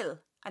fail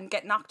and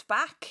get knocked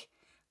back.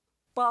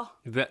 But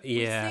there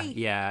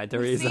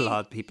is a lot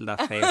of people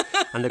that fail,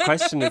 and the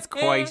question is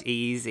quite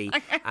easy.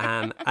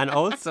 And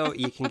also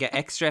you can get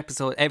extra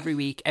episode every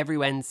week, every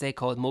Wednesday,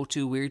 called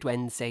Motu Weird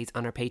Wednesdays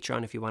on our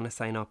Patreon if you want to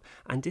sign up.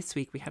 And this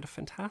week we had a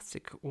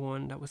fantastic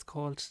one that was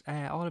called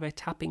all about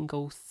tapping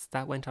ghosts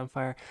that went on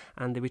fire,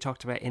 and we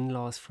talked about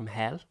in-laws from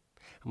hell,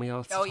 and we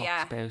also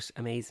talked about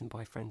amazing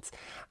boyfriends,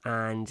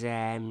 and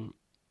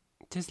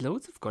there's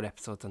loads of good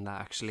episodes on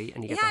that actually,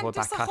 and you get the whole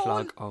back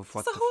catalogue of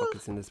what the fuck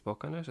is in this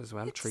book on it as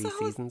well. 3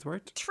 seasons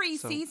worth. 3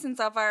 seasons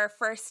of our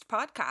first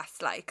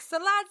podcast, like. So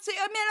lads,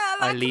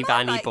 I'll leave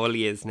Annie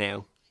Bullies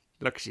now.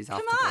 Look, she's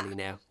off the bully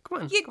now.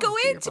 Come on. You'd go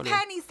into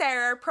Penny's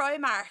there, or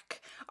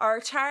Primark, or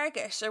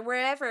Target, or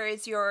wherever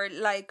is your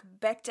like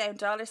bet down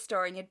dollar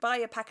store, and you'd buy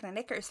a packet of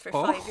knickers for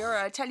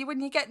 €5. I tell you, when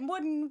you get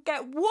one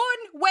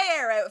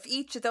wear out of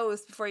each of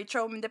those before you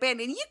throw them in the bin,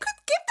 and you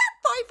could give that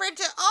 £5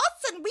 to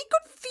us, and we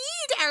could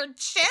feed our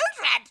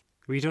children.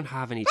 We don't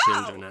have any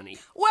children, Annie.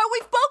 Well,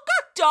 we've both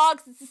got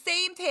dogs. It's the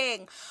same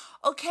thing.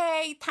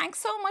 Okay, thanks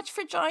so much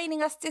for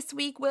joining us this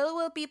week.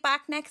 We'll be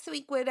back next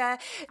week with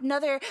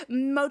another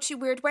Motu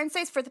Weird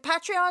Wednesdays for the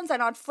Patreons,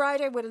 and on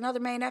Friday with another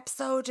main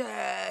episode.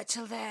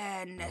 Till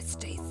then,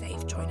 stay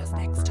safe. Join us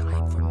next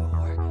time for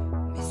more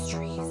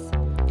mysteries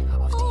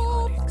of the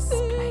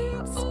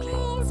unexplained.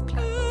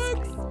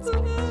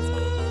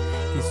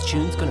 This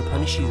tune's gonna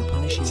punish you.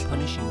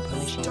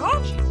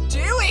 Stop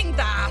doing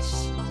that!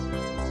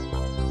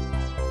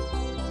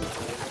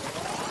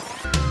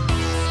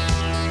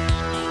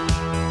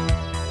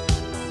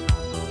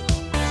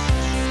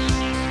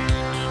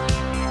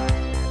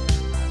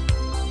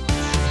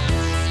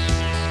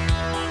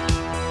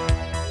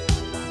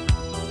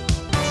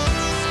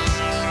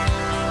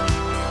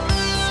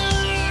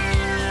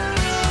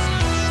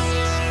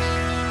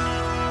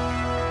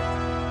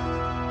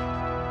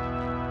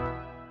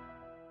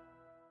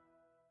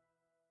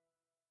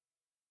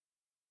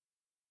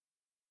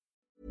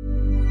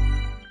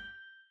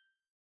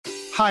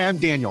 Hi, I'm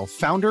Daniel,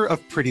 founder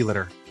of Pretty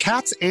Litter.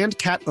 Cats and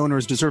cat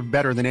owners deserve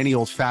better than any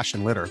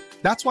old-fashioned litter.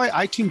 That's why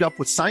I teamed up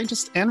with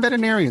scientists and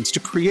veterinarians to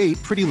create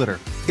Pretty Litter.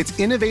 Its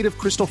innovative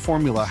crystal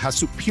formula has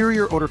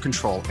superior odor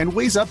control and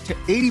weighs up to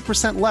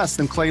 80% less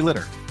than clay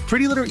litter.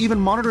 Pretty Litter even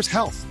monitors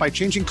health by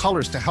changing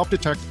colors to help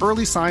detect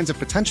early signs of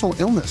potential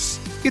illness.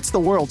 It's the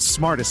world's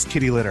smartest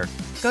kitty litter.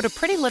 Go to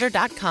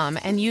prettylitter.com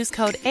and use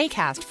code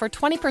ACAST for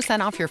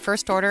 20% off your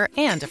first order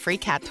and a free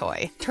cat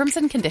toy. Terms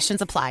and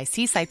conditions apply.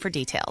 See site for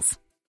details.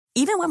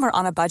 Even when we're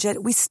on a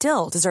budget, we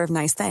still deserve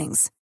nice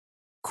things.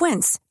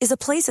 Quince is a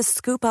place to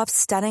scoop up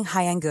stunning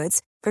high-end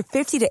goods for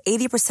 50 to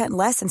 80%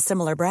 less than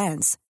similar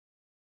brands.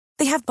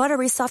 They have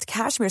buttery soft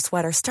cashmere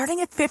sweaters starting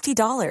at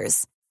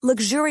 $50,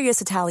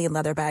 luxurious Italian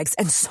leather bags,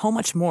 and so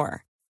much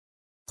more.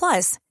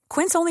 Plus,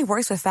 Quince only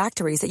works with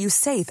factories that use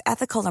safe,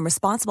 ethical, and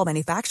responsible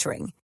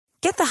manufacturing.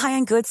 Get the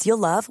high-end goods you'll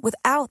love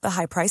without the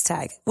high price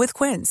tag with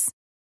Quince.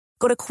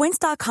 Go to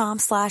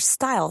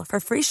quince.com/style for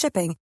free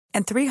shipping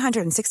and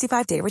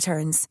 365-day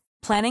returns.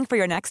 Planning for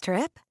your next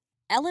trip?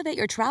 Elevate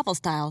your travel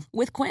style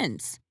with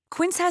Quince.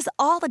 Quince has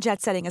all the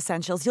jet-setting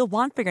essentials you'll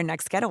want for your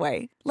next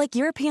getaway, like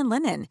European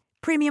linen,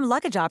 premium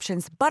luggage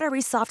options,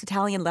 buttery soft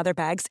Italian leather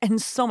bags,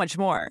 and so much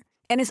more.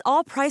 And is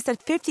all priced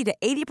at 50 to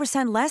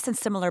 80% less than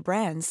similar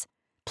brands.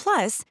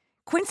 Plus,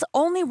 Quince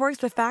only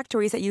works with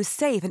factories that use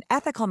safe and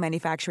ethical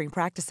manufacturing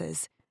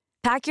practices.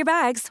 Pack your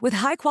bags with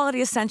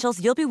high-quality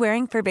essentials you'll be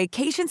wearing for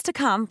vacations to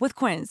come with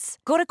Quince.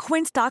 Go to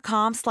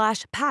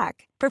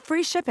quince.com/pack for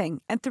free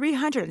shipping and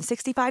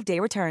 365-day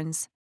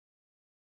returns.